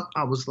wifed up.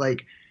 I was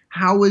like,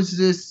 how is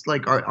this?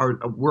 Like,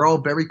 we're all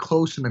very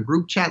close in the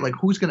group chat. Like,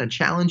 who's going to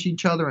challenge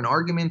each other in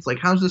arguments? Like,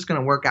 how's this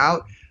going to work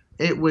out?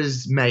 It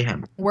was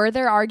mayhem. Were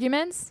there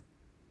arguments?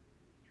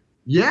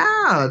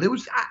 Yeah, there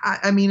was.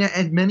 I mean,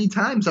 at many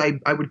times I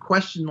would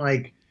question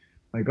like,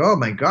 oh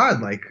my God,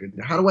 like,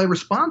 how do I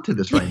respond to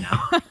this right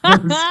now?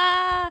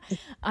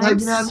 I'm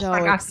so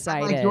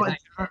excited.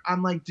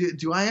 I'm like,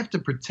 do I have to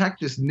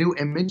protect this new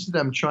image that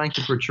I'm trying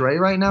to portray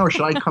right now, or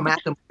should I come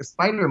at them like a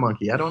spider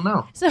monkey? I don't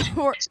know.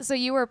 So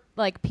you were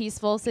like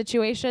peaceful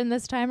situation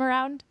this time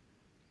around?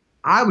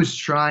 I was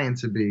trying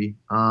to be,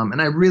 and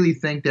I really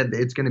think that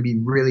it's going to be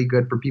really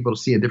good for people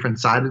to see a different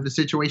side of the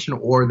situation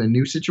or the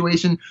new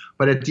situation.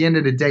 But at the end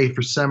of the day,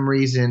 for some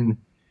reason,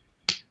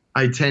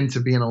 I tend to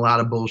be in a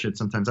lot of bullshit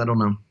sometimes. I don't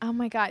know. Oh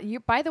my God.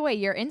 By the way,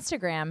 your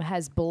Instagram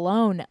has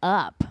blown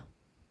up.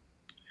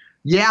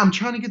 Yeah, I'm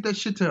trying to get that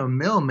shit to a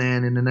mil,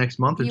 man, in the next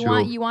month or two.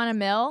 You want a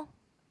mil?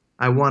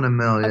 I want a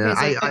mil,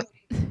 yeah. Okay,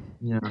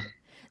 yeah.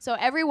 So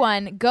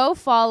everyone, go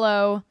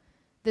follow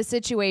The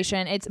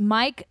Situation. It's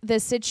Mike The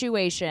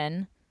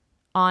Situation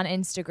on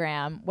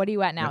Instagram. What are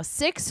you at now?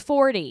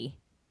 640.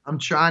 I'm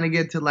trying to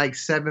get to like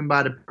 7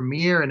 by the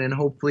premiere and then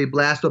hopefully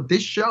blast up.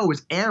 This show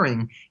is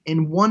airing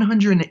in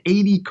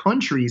 180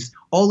 countries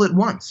all at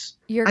once.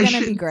 You're going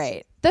to be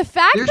great. The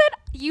fact that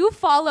you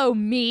follow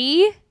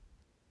me.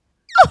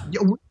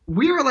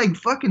 We are like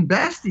fucking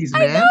besties,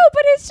 man. I know,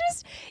 but it's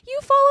just you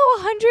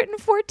follow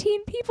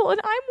 114 people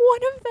and I'm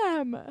one of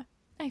them.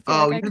 I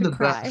feel like I could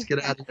cry. Best.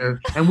 Get out of there.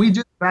 And we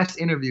do the best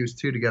interviews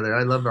too together.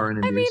 I love our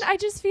interviews. I mean, I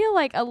just feel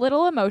like a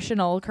little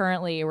emotional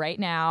currently right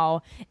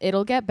now.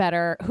 It'll get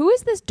better. Who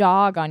is this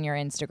dog on your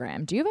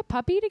Instagram? Do you have a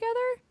puppy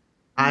together?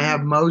 I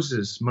have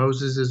Moses.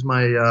 Moses is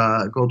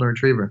my golden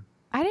retriever.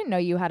 I didn't know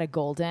you had a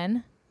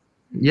golden.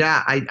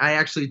 Yeah, I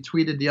actually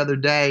tweeted the other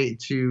day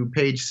to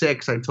Page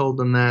 6. I told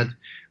them that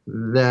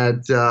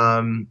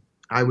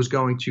I was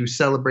going to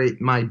celebrate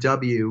my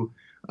W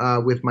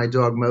with my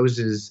dog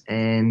Moses,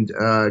 and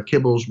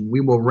Kibbles.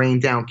 We will rain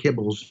down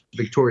Kibbles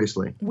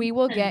victoriously. We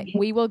will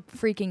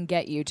freaking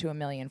get you to 1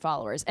 million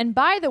followers. And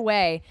by the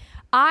way,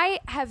 I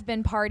have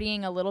been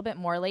partying a little bit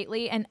more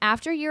lately, and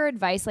after your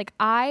advice, like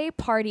I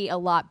party a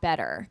lot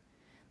better.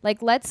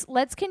 Like let's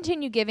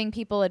continue giving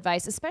people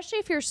advice, especially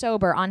if you're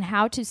sober, on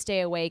how to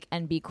stay awake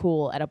and be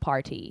cool at a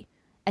party,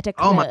 at a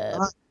club. Oh my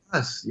God.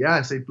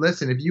 Yes.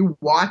 Listen, if you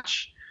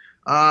watch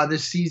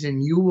this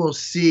season, you will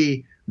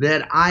see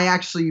that I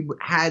actually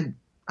had,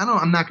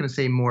 I'm not going to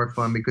say more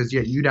fun because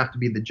you'd have to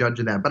be the judge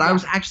of that. But I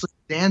was actually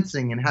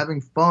dancing and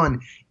having fun,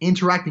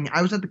 interacting.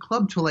 I was at the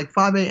club till like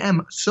 5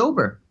 a.m.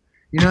 sober.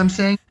 You know what I'm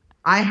saying?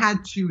 I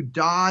had to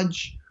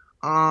dodge,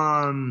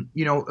 when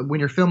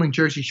you're filming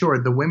Jersey Shore,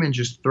 the women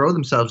just throw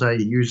themselves at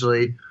you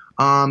usually.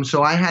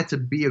 So I had to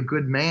be a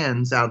good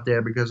man's out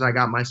there because I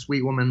got my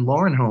sweet woman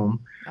Lauren home.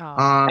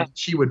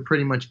 She would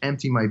pretty much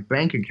empty my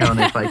bank account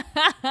if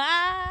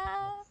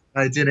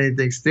I did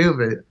anything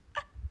stupid.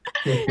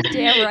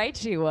 Damn right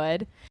she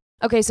would.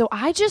 Okay, so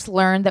I just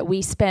learned that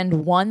we spend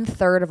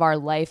 1/3 of our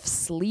life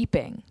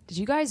sleeping. Did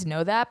you guys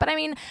know that? But I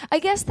mean, I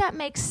guess that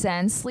makes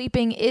sense.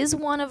 Sleeping is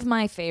one of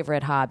my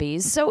favorite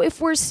hobbies. So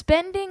if we're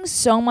spending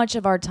so much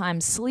of our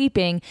time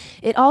sleeping,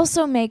 it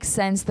also makes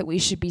sense that we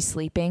should be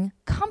sleeping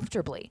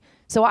comfortably.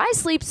 So I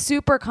sleep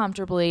super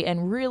comfortably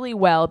and really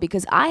well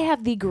because I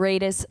have the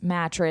greatest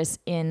mattress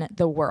in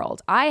the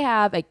world. I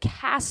have a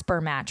Casper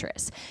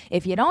mattress.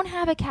 If you don't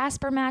have a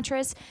Casper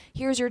mattress,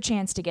 here's your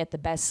chance to get the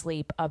best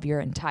sleep of your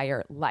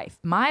entire life.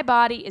 My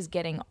body is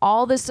getting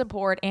all the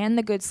support and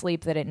the good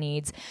sleep that it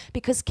needs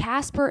because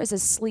Casper is a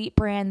sleep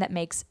brand that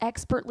makes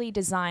expertly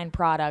designed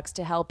products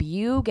to help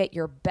you get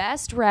your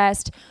best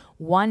rest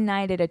one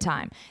night at a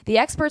time. The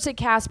experts at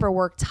Casper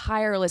work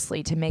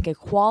tirelessly to make a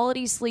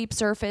quality sleep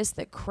surface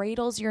that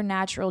cradles your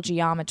natural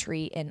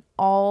geometry in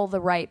all the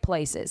right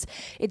places.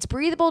 Its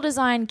breathable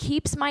design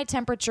keeps my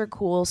temperature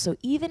cool, so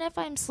even if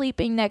I'm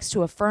sleeping next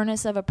to a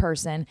furnace of a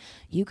person,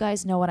 you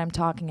guys know what I'm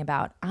talking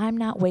about. I'm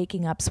not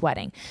waking up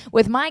sweating.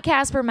 With my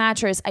Casper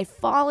mattress, I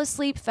fall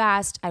asleep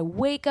fast, I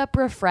wake up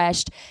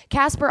refreshed.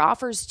 Casper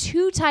offers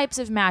 2 types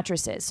of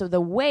mattresses. So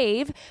the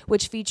Wave,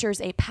 which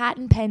features a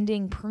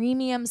patent-pending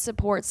premium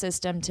support system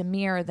to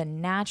mirror the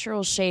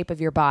natural shape of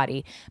your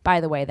body.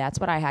 By the way, that's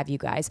what I have, you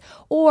guys.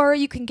 Or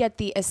you can get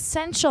the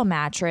Essential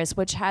mattress,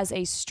 which has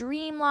a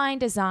streamlined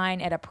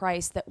design at a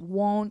price that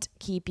won't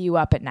keep you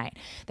up at night.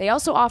 They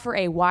also offer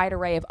a wide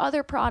array of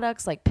other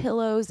products like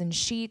pillows and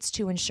sheets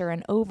to ensure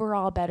an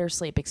overall better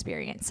sleep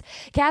experience.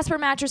 Casper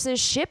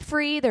mattresses ship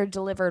free. They're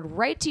delivered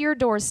right to your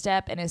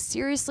doorstep in a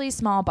seriously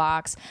small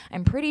box.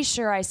 I'm pretty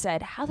sure I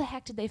said, how the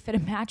heck did they fit a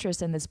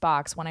mattress in this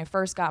box when I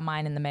first got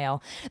mine in the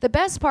mail? The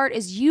best part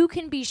is you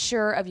can be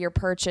sure of your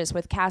purchase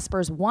with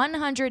Casper's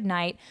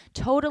 100-night,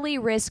 totally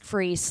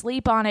risk-free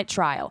Sleep On It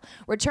trial.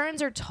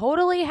 Returns are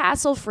totally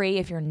hassle-free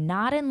if you're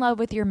not in love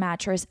with your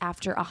mattress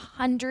after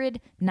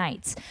 100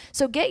 nights.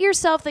 So get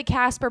yourself the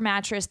Casper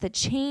mattress that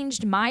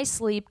changed my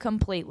sleep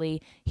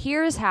completely.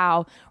 Here's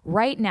how.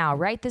 Right now,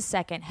 right this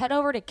second, head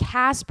over to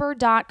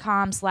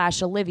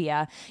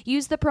casper.com/Olivia.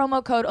 Use the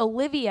promo code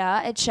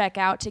Olivia at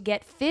checkout to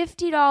get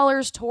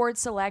 $50 towards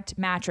select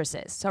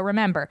mattresses. So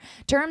remember,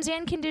 terms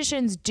and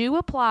conditions do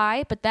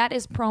apply, but that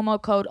is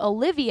promo code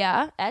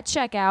Olivia at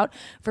checkout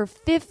for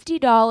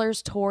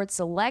 $50 towards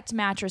select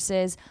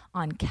mattresses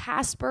on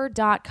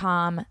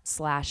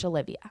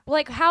casper.com/Olivia.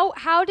 Like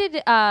how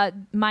did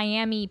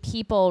Miami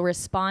people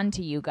respond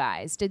to you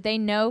guys? Did they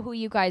know who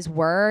you guys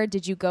were?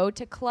 Did you go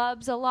to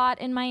clubs a lot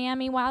in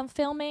Miami while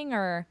filming,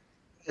 or?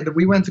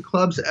 We went to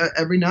clubs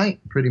every night,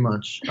 pretty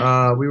much.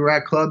 We were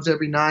at clubs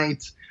every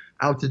night,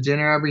 out to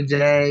dinner every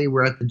day.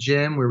 We're at the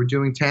gym. We were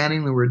doing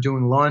tanning. We were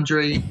doing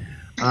laundry.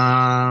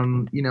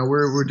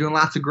 We're doing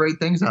lots of great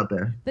things out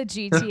there. The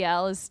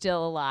GTL is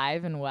still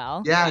alive and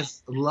well.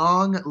 Yes,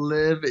 long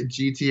live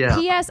GTL.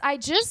 P.S. I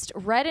just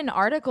read an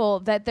article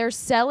that they're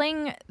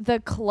selling the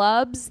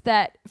clubs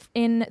that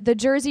in the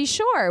Jersey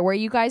Shore where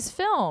you guys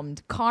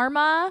filmed.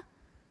 Karma.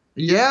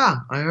 Yeah,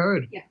 I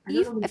heard. Yeah,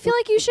 I feel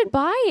like you should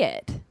buy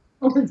it.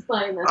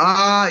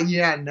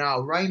 Yeah,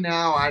 no. Right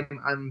now,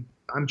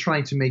 I'm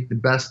trying to make the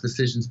best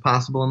decisions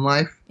possible in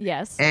life.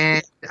 Yes.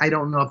 And I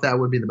don't know if that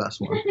would be the best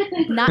one.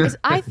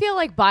 I feel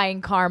like buying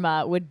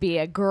Karma would be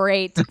a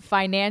great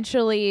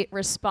financially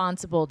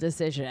responsible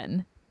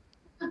decision.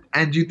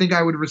 And do you think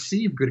I would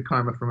receive good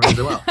karma from it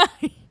as well?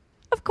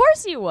 Of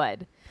course you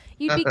would.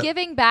 You'd be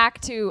giving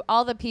back to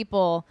all the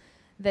people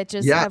that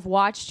just have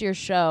watched your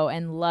show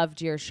and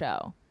loved your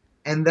show.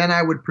 And then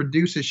I would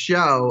produce a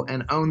show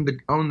and own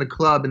the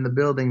club in the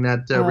building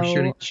that we're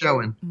shooting the show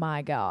in.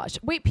 My gosh.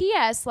 Wait,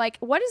 P.S.,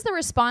 what is the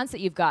response that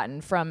you've gotten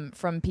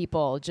from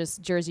people,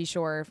 just Jersey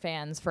Shore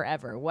fans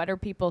forever? What are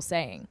people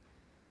saying?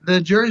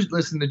 The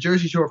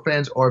Jersey Shore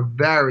fans are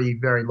very,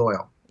 very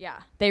loyal. Yeah,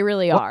 they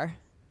really are.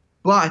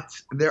 But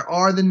there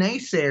are the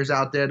naysayers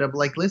out there that are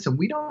like, listen,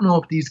 we don't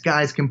know if these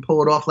guys can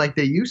pull it off like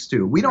they used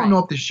to. We don't know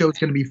if the show's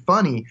going to be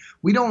funny.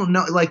 We don't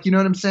know, you know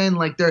what I'm saying?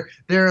 Like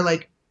they're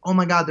like, oh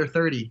my God, they're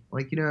 30.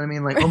 Like, you know what I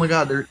mean? Like, oh my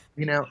God, they're,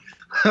 you know,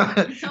 you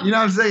know what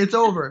I'm saying? It's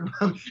over.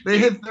 They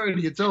hit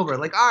 30, it's over.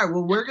 Like, all right,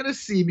 well, we're going to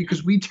see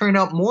because we turn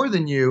out more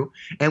than you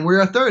and we're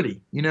at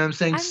 30. You know what I'm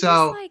saying?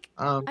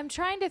 I'm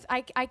trying to,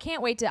 I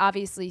can't wait to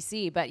obviously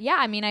see. But yeah,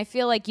 I mean, I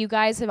feel like you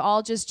guys have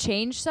all just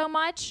changed so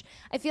much.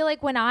 I feel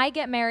like when I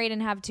get married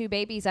and have 2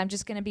 babies, I'm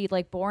just going to be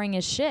like boring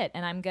as shit.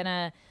 And I'm going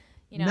to,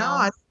 you know.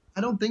 No, I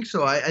don't think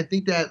so. I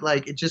think that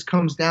like it just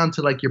comes down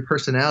to like your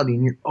personality,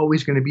 and you're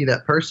always going to be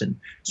that person.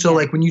 So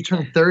like when you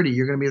turn 30,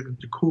 you're going to be like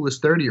the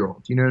coolest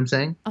 30-year-old. You know what I'm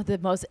saying? Oh, the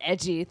most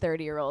edgy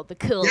 30-year-old, the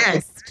coolest. Yeah,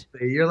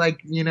 exactly. You're like,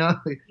 you know.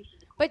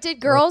 But did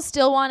girls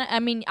still want to? I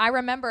mean, I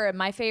remember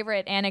my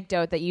favorite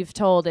anecdote that you've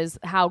told is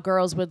how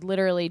girls would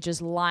literally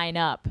just line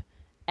up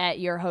at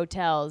your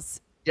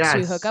hotels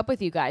to hook up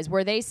with you guys.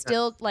 Were they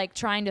still like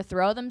trying to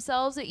throw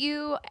themselves at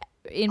you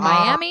in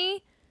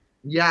Miami?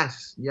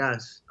 Yes.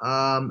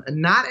 Not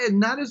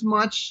as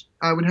much,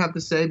 I would have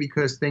to say,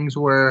 because things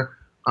were,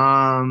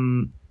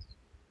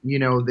 you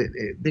know,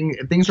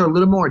 things are a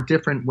little more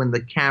different when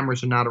the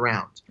cameras are not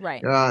around.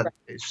 Right.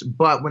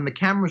 But when the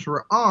cameras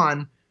were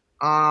on,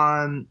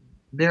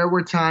 there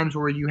were times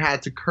where you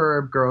had to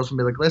curb girls and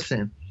be like,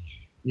 listen,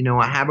 you know,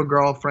 I have a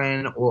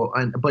girlfriend,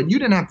 but you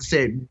didn't have to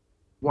say it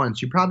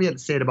once. You probably had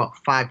to say it about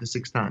 5 to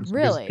 6 times.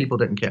 Really? Because people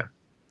didn't care.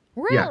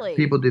 Really? Yeah,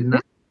 people did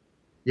not.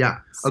 Yeah,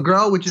 a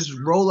girl would just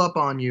roll up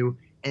on you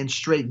and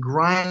straight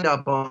grind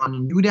up on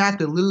you. You'd have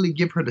to literally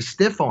give her the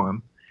stiff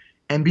arm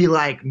and be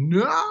like,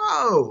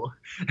 no.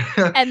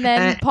 And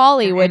then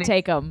Paulie would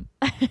take them.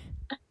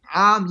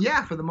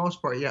 Yeah, for the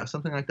most part, yeah,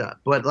 something like that.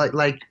 But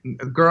like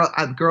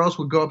girls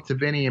would go up to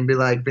Vinny and be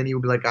like, Vinny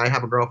would be like, I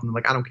have a girlfriend. I'm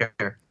like, I don't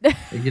care. Like,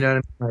 you know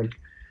what I mean?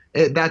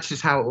 Like, that's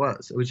just how it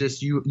was. It was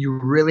just you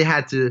really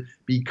had to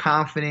be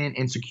confident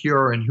and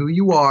secure in who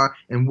you are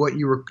and what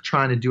you were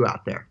trying to do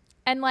out there.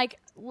 And like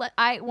when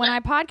I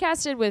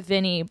podcasted with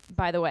Vinny,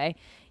 by the way,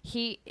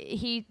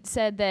 he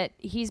said that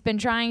he's been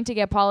trying to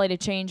get Paulie to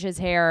change his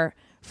hair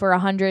for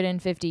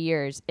 150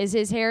 years. Is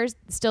his hair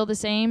still the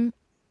same?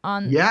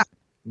 Yeah.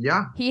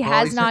 He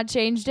has not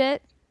changed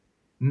it?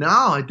 No,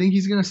 I think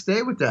he's going to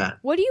stay with that.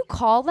 What do you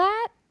call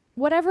that?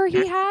 Whatever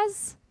he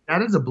has?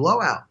 That is a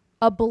blowout.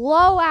 A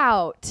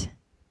blowout.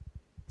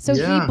 So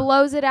he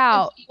blows it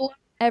out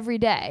every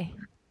day.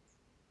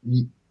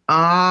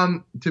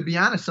 To be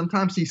honest,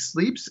 sometimes he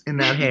sleeps in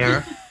that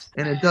hair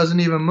and it doesn't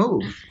even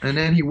move. And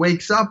then he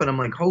wakes up and I'm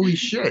like, holy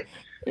shit.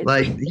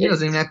 Like, he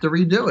doesn't even have to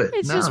redo it.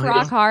 It's just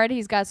rock hard.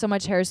 He's got so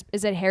much hair.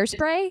 Is it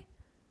hairspray?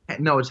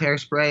 No, it's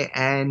hairspray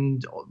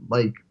and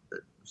like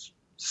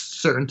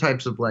certain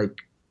types of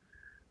like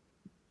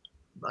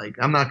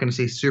I'm not going to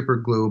say super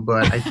glue,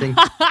 but I think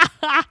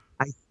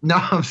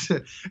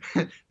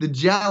the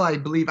gel, I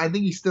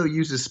think he still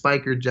uses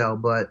Spiker gel,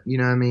 but you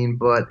know what I mean?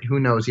 But who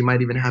knows? He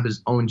might even have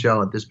his own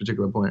gel at this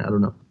particular point. I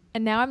don't know.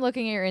 And now I'm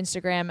looking at your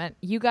Instagram and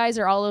you guys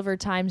are all over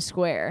Times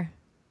Square.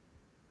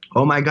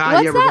 Oh my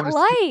God. What's that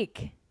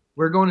like?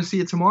 We're going to see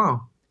it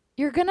tomorrow.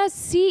 You're going to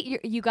see,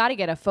 you got to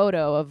get a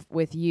photo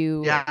with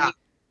you. Yeah.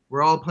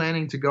 We're all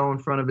planning to go in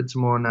front of it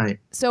tomorrow night.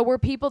 So were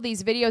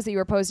these videos that you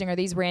were posting, are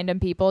these random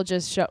people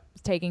just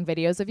taking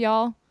videos of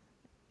y'all?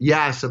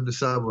 Yes, of the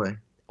subway.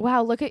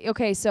 Wow, we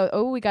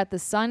got the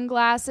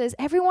sunglasses.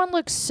 Everyone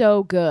looks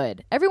so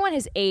good. Everyone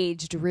has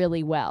aged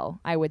really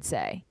well, I would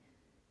say.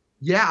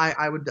 Yeah,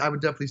 I would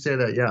definitely say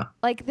that, yeah.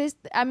 Like this,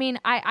 I mean,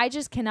 I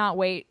just cannot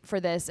wait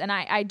for this. And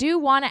I do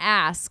want to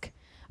ask,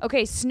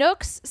 okay,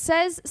 Snooks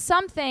says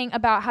something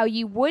about how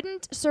you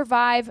wouldn't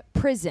survive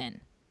prison.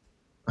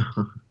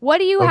 What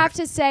do you have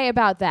to say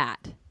about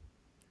that?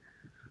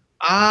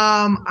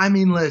 I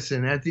mean,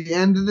 listen, at the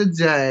end of the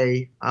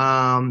day,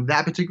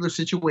 that particular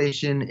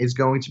situation is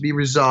going to be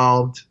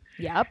resolved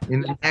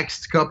in the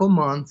next couple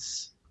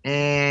months.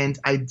 And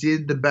I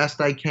did the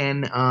best I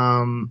can,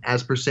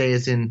 as per se,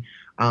 as in,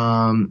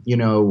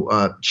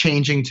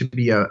 changing to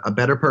be a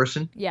better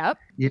person. Yep.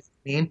 You know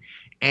what I mean?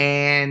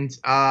 And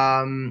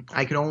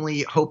I can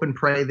only hope and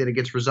pray that it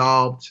gets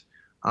resolved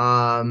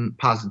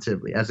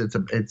positively, as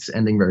it's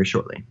ending very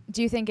shortly.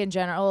 Do you think in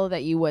general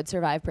that you would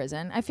survive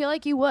prison? I feel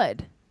like you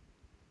would.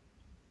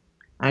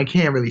 I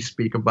can't really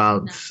speak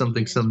about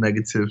something so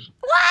negative.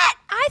 What?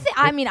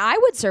 I mean, I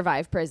would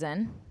survive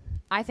prison.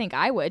 I think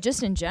I would.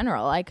 Just in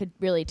general, I could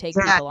really take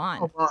people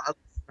on. Well,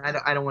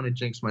 I don't want to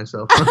jinx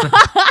myself.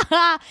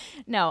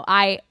 No,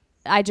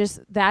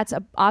 that's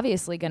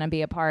obviously going to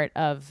be a part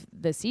of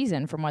the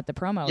season from what the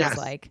promo was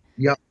like.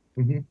 Yep.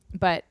 Mm-hmm.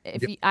 But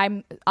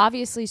I'm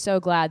obviously so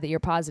glad that you're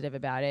positive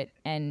about it.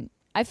 And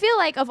I feel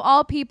like of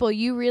all people,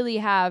 you really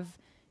have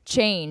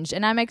changed.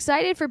 And I'm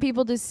excited for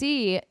people to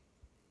see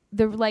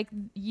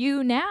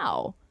you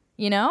now,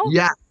 you know?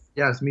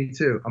 Yes, me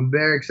too. I'm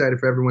very excited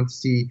for everyone to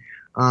see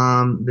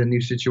the new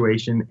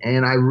situation.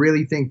 And I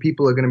really think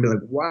people are going to be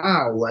like,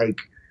 wow, like,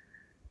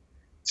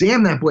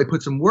 damn, that boy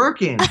put some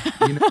work in.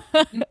 You know?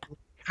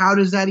 How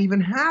does that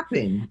even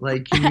happen?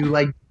 Like, can you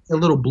like a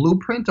little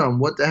blueprint on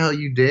what the hell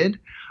you did?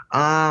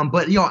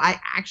 But I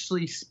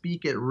actually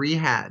speak at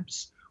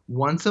rehabs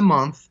once a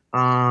month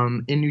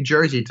in New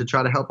Jersey to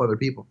try to help other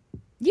people.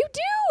 You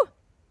do?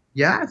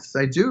 Yes,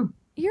 I do.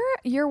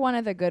 You're one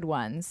of the good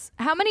ones.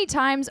 How many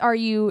times are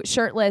you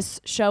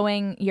shirtless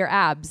showing your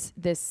abs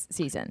this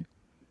season?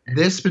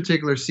 This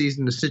particular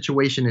season, the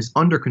situation is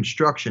under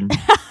construction.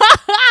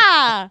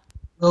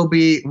 will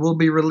be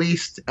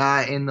released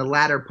in the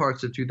latter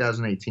parts of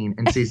 2018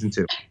 in season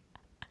 2.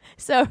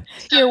 So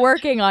you're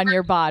working on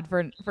your bod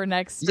for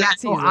next season.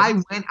 So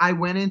I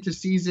went into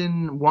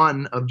season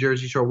 1 of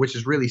Jersey Shore, which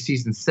is really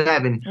season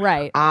 7.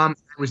 Right. I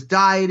was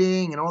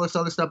dieting and all this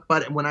other stuff,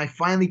 but when I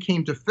finally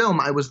came to film,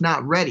 I was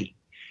not ready.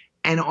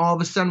 And all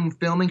of a sudden,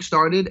 filming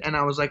started, and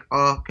I was like,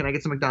 "Oh, can I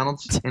get some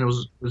McDonald's?" And it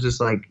was just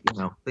like,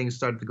 things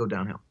started to go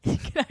downhill.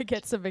 Can I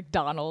get some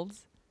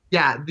McDonald's?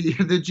 Yeah,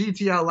 the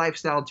GTL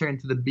lifestyle turned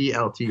to the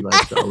BLT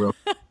lifestyle.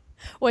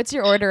 What's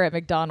your order at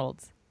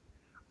McDonald's?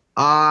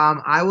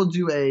 I will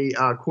do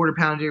a quarter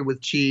pounder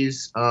with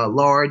cheese,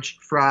 large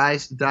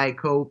fries, Diet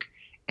Coke,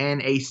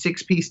 and a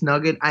 6-piece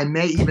nugget. I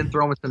may even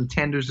throw in some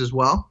tenders as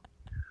well.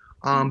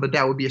 But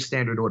that would be a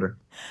standard order.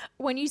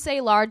 When you say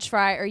large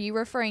fry, are you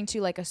referring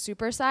to like a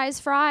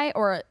supersized fry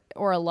or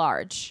a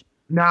large?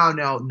 No.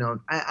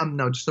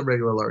 I'm just a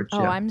regular large.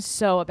 Oh, yeah. I'm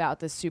so about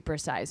the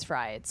supersized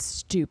fry. It's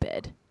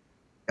stupid.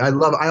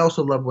 I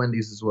also love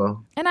Wendy's as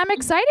well. And I'm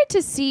excited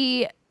to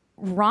see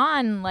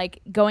Ron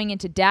like going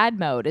into dad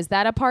mode. Is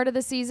that a part of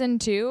the season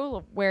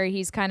too, where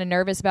he's kind of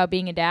nervous about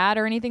being a dad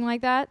or anything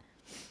like that?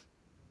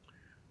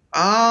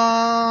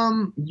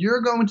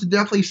 You're going to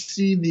definitely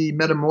see the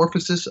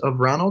metamorphosis of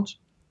Ronald.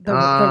 The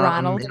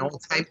Ronald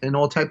in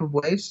all type of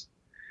ways.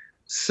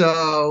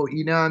 So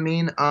you know what I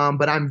mean.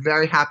 But I'm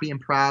very happy and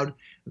proud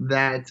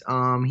that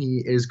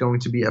he is going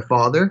to be a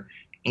father,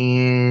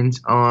 and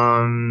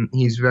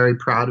he's very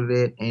proud of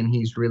it, and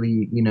he's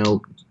really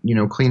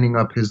cleaning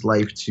up his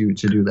life to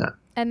do that.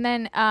 And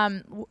then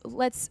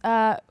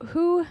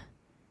who?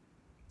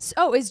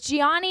 Oh, is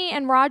Gianni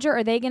and Roger,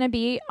 are they going to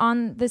be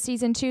on the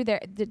season 2?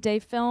 Did they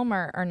film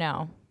or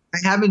no? I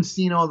haven't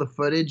seen all the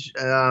footage.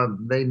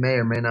 They may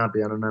or may not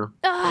be. I don't know.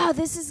 Oh,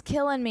 this is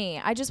killing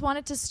me. I just want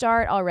it to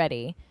start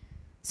already.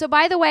 So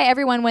by the way,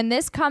 everyone, when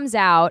this comes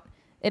out,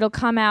 it'll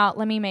come out.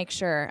 Let me make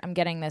sure I'm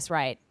getting this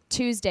right.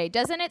 Tuesday.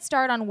 Doesn't it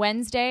start on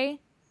Wednesday?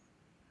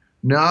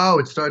 No,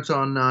 it starts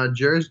on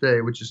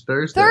Jersey, which is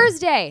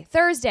Thursday.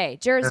 Thursday.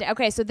 Jersey.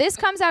 Okay, so this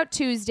comes out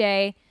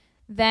Tuesday.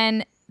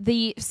 Then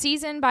the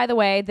season, by the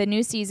way, the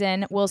new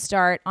season will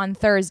start on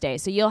Thursday.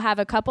 So you'll have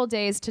a couple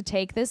days to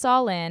take this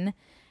all in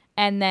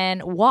and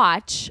then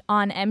watch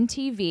on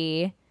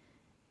MTV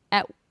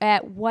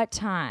at what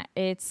time?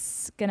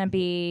 It's going to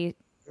be...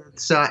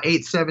 It's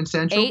 8, 7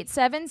 Central. 8,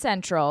 7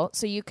 Central.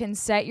 So you can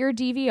set your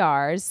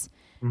DVRs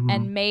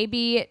and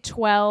maybe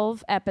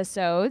 12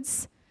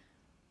 episodes.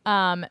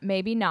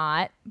 Maybe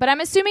not. But I'm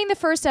assuming the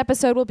first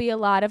episode will be a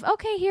lot of,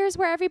 okay, here's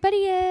where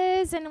everybody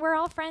is and we're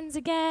all friends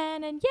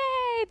again and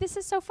yay, this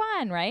is so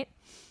fun, right?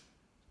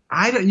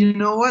 You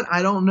know what?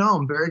 I don't know.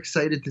 I'm very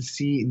excited to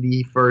see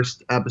the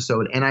first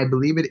episode, and I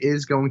believe it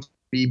is going to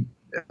be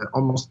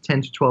almost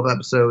 10 to 12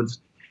 episodes.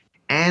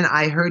 And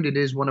I heard it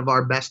is one of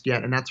our best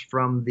yet, and that's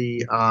from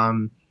the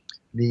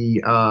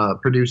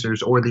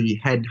producers or the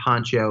head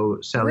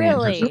honcho Sally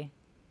Really? Anderson.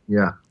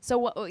 Yeah. So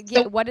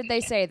what did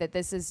they say, that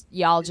this is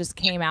y'all just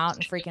came out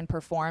and freaking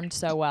performed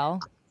so well?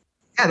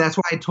 Yeah, that's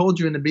why I told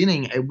you in the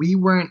beginning, we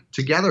weren't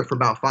together for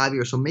about 5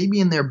 years. So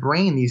maybe in their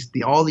brain,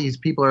 all these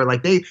people are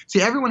like,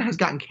 everyone has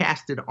gotten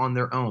casted on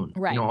their own,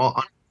 right? All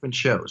on different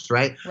shows,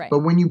 right? Right. But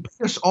when you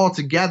put us all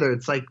together,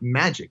 it's like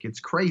magic. It's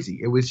crazy.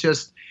 It was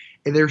just,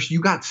 you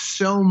got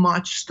so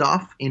much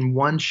stuff in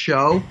one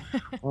show.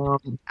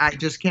 I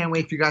just can't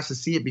wait for you guys to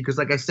see it because,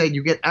 like I said,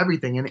 you get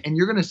everything, and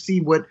you're gonna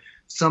see what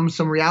some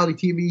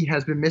reality TV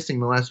has been missing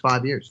the last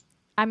 5 years.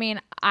 I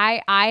mean,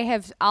 I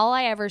have, all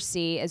I ever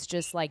see is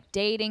just like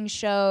dating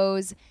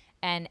shows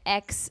and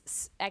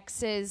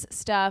exes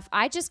stuff.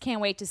 I just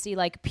can't wait to see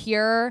like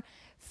pure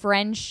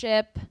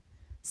friendship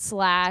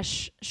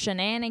 /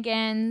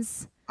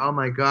 shenanigans. Oh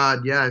my God,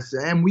 yes.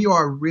 And we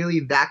are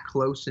really that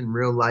close in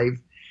real life.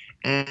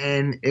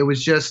 And it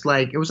was just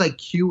like,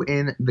 cue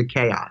in the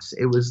chaos.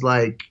 It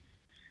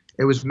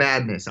was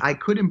madness. I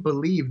couldn't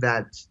believe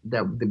that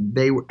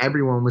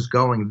everyone was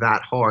going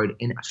that hard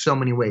in so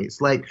many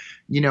ways. Like,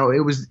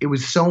 it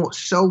was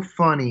so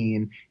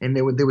funny, and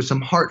there was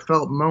some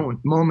heartfelt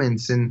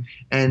moments,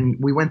 and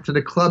we went to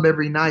the club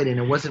every night, and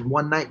it wasn't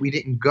one night we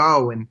didn't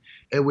go, and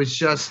it was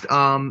just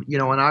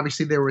and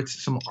obviously there were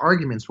some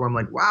arguments where I'm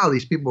like, wow,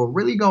 these people are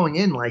really going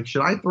in. Like,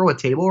 should I throw a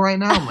table right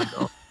now? I'm like,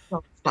 oh,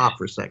 stop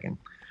for a second.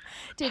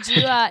 Did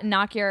you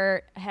knock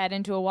your head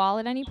into a wall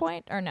at any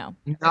point or no?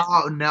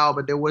 No,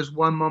 but there was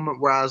one moment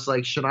where I was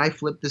like, should I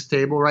flip this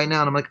table right now?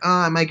 And I'm like,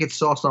 I might get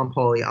sauce on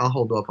Paulie. I'll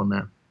hold off on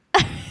that.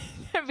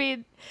 I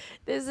mean,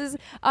 this is,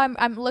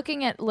 I'm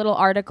looking at little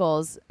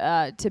articles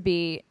to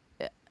be,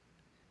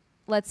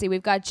 let's see,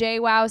 we've got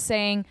JWoww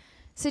saying,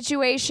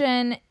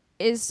 situation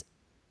is,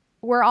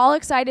 we're all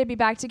excited to be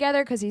back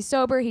together because he's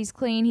sober, he's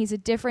clean, he's a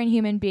different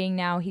human being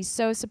now. He's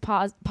so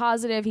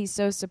positive, he's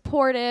so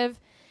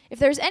supportive. If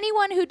there's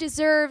anyone who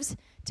deserves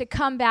to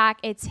come back,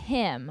 it's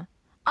him.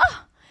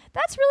 Oh,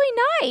 that's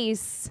really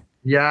nice.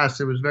 Yes,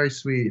 it was very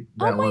sweet.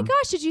 Oh my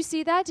gosh, did you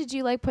see that? Did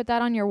you like put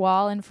that on your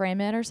wall and frame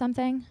it or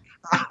something?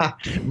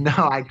 No,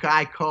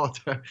 I called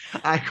her.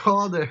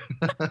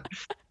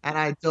 And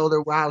I told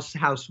her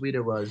how sweet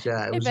it was.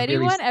 Yeah. If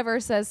anyone ever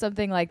says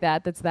something like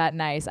that that's that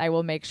nice, I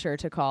will make sure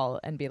to call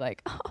and be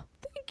like, oh,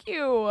 thank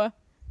you.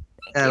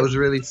 Yeah, it was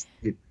really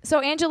sweet.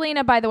 So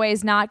Angelina, by the way,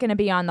 is not going to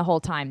be on the whole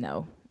time,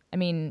 though. I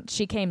mean,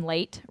 she came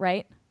late,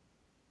 right?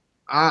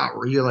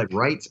 Were you like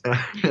right?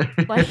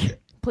 Like,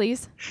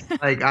 please.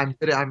 Like I'm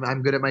good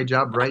at my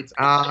job, right?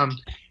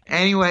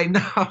 Anyway,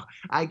 no,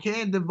 I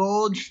can't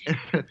divulge,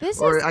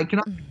 I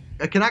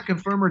cannot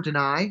confirm or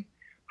deny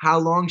how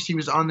long she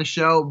was on the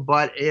show,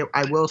 but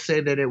I will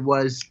say that it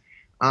was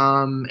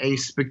a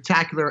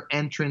spectacular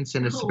entrance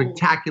and a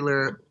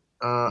spectacular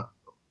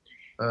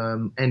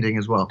ending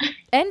as well.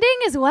 Ending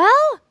as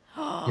well?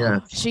 Yeah.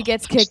 She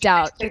gets kicked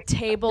out. The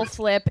table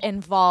flip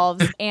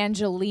involves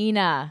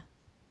Angelina.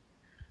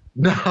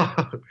 No.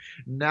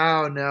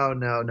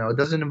 It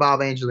doesn't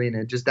involve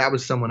Angelina. Just that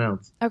was someone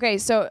else. Okay,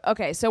 so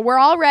we're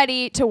all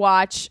ready to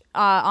watch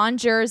on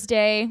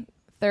Thursday,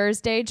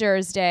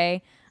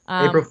 Jersey,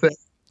 April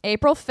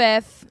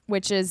 5th,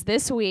 which is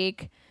this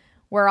week.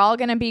 We're all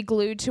going to be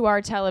glued to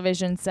our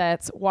television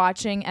sets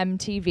watching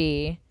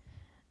MTV.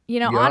 You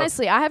know,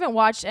 honestly, I haven't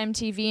watched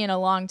MTV in a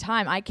long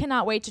time. I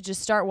cannot wait to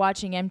just start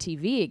watching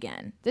MTV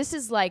again. This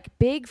is like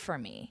big for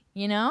me,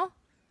 you know?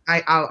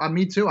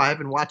 Me too. I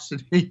haven't watched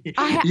it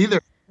either.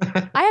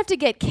 I have to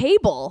get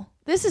cable.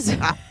 This is.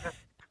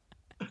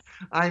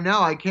 I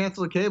know. I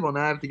canceled cable.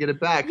 Now I have to get it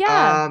back.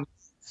 Yeah.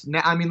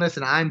 I mean,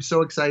 listen. I'm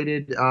so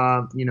excited.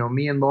 You know,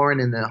 me and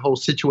Lauren and the whole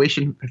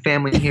Situation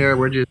family here.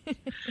 We're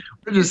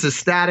just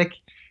ecstatic.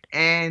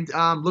 And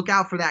look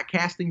out for that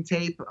casting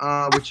tape,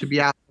 which should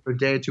be out for a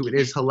day or two. It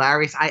is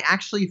hilarious. I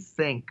actually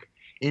think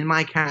in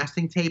my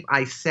casting tape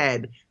I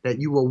said that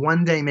you will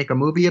one day make a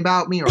movie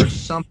about me or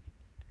something.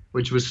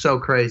 Which was so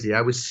crazy.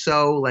 I was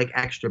so like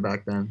extra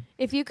back then.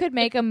 If you could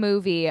make a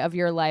movie of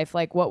your life,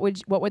 like what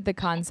would the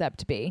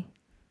concept be?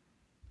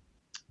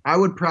 I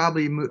would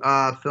probably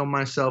film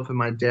myself in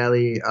my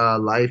daily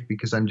life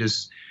because I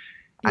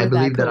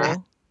believe that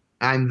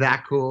I'm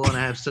that cool and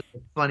I have such a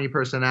funny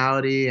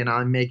personality and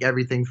I make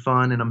everything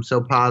fun and I'm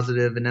so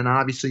positive. And then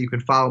obviously you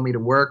can follow me to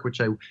work,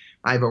 which I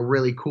have a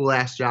really cool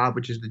ass job,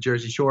 which is the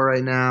Jersey Shore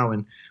right now.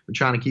 And we're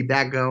trying to keep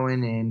that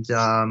going. And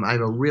I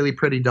have a really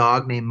pretty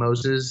dog named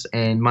Moses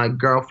and my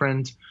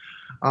girlfriend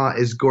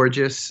is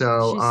gorgeous.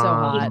 So, she's so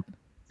hot.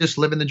 Just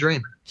living the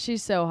dream.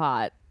 She's so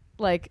hot.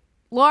 Like,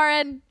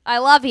 Lauren, I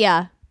love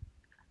ya.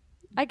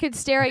 I could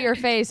stare at your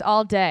face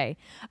all day.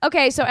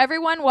 Okay, so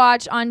everyone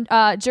watch on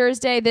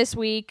Jersey this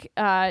week.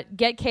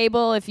 Get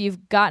cable if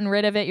you've gotten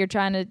rid of it. You're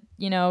trying to,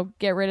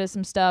 get rid of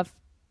some stuff.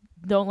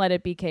 Don't let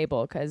it be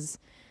cable because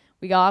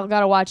we all got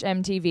to watch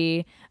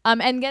MTV.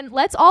 And again,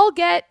 let's all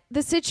get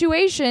The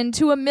Situation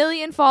to 1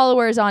 million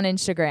followers on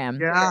Instagram.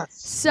 Yes.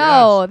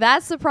 So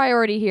that's the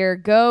priority here.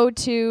 Go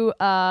to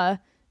your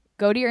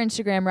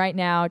Instagram right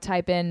now.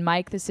 Type in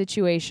Mike The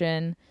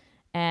Situation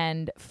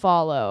and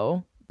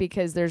follow.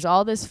 Because there's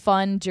all this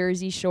fun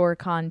Jersey Shore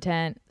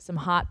content, some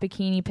hot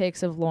bikini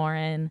pics of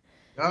Lauren,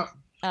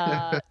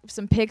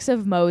 some pics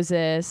of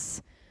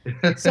Moses.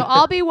 So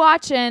I'll be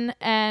watching,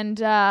 and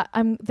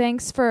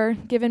thanks for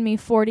giving me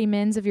 40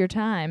 mins of your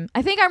time.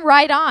 I think I'm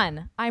right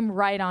on. I'm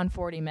right on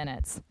 40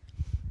 minutes.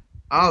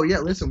 Oh,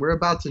 yeah. Listen, we're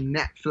about to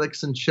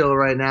Netflix and chill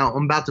right now.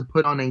 I'm about to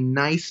put on a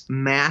nice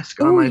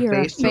mask on my face. You're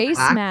a face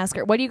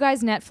masker. What are you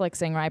guys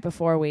Netflixing right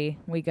before we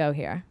go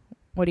here?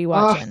 What are you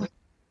watching?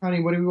 Honey,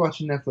 what are we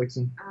watching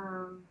Netflixing?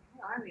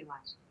 What are we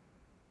watching?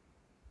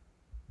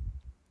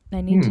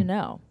 I need to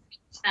know.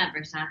 That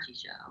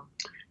Versace show.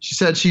 She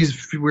said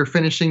we're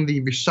finishing the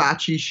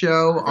Versace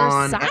show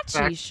on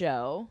Versace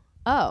show?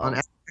 Oh. On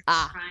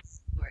Crime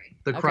Story.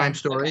 The Crime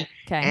Story.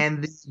 Okay.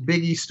 And the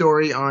Biggie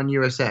story on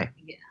USA.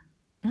 Yeah.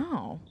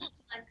 Oh.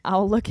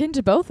 I'll look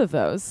into both of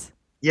those.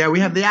 Yeah, we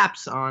have the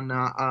apps on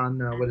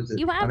what is it?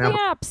 You have the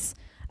apps.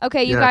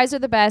 Okay, you guys are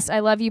the best. I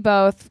love you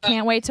both.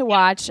 Can't wait to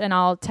watch, and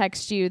I'll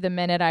text you the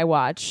minute I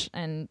watch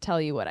and tell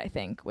you what I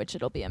think, which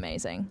it'll be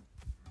amazing.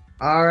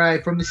 All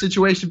right, from the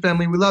Situation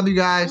family, we love you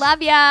guys.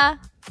 Love ya.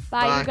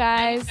 Bye. You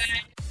guys.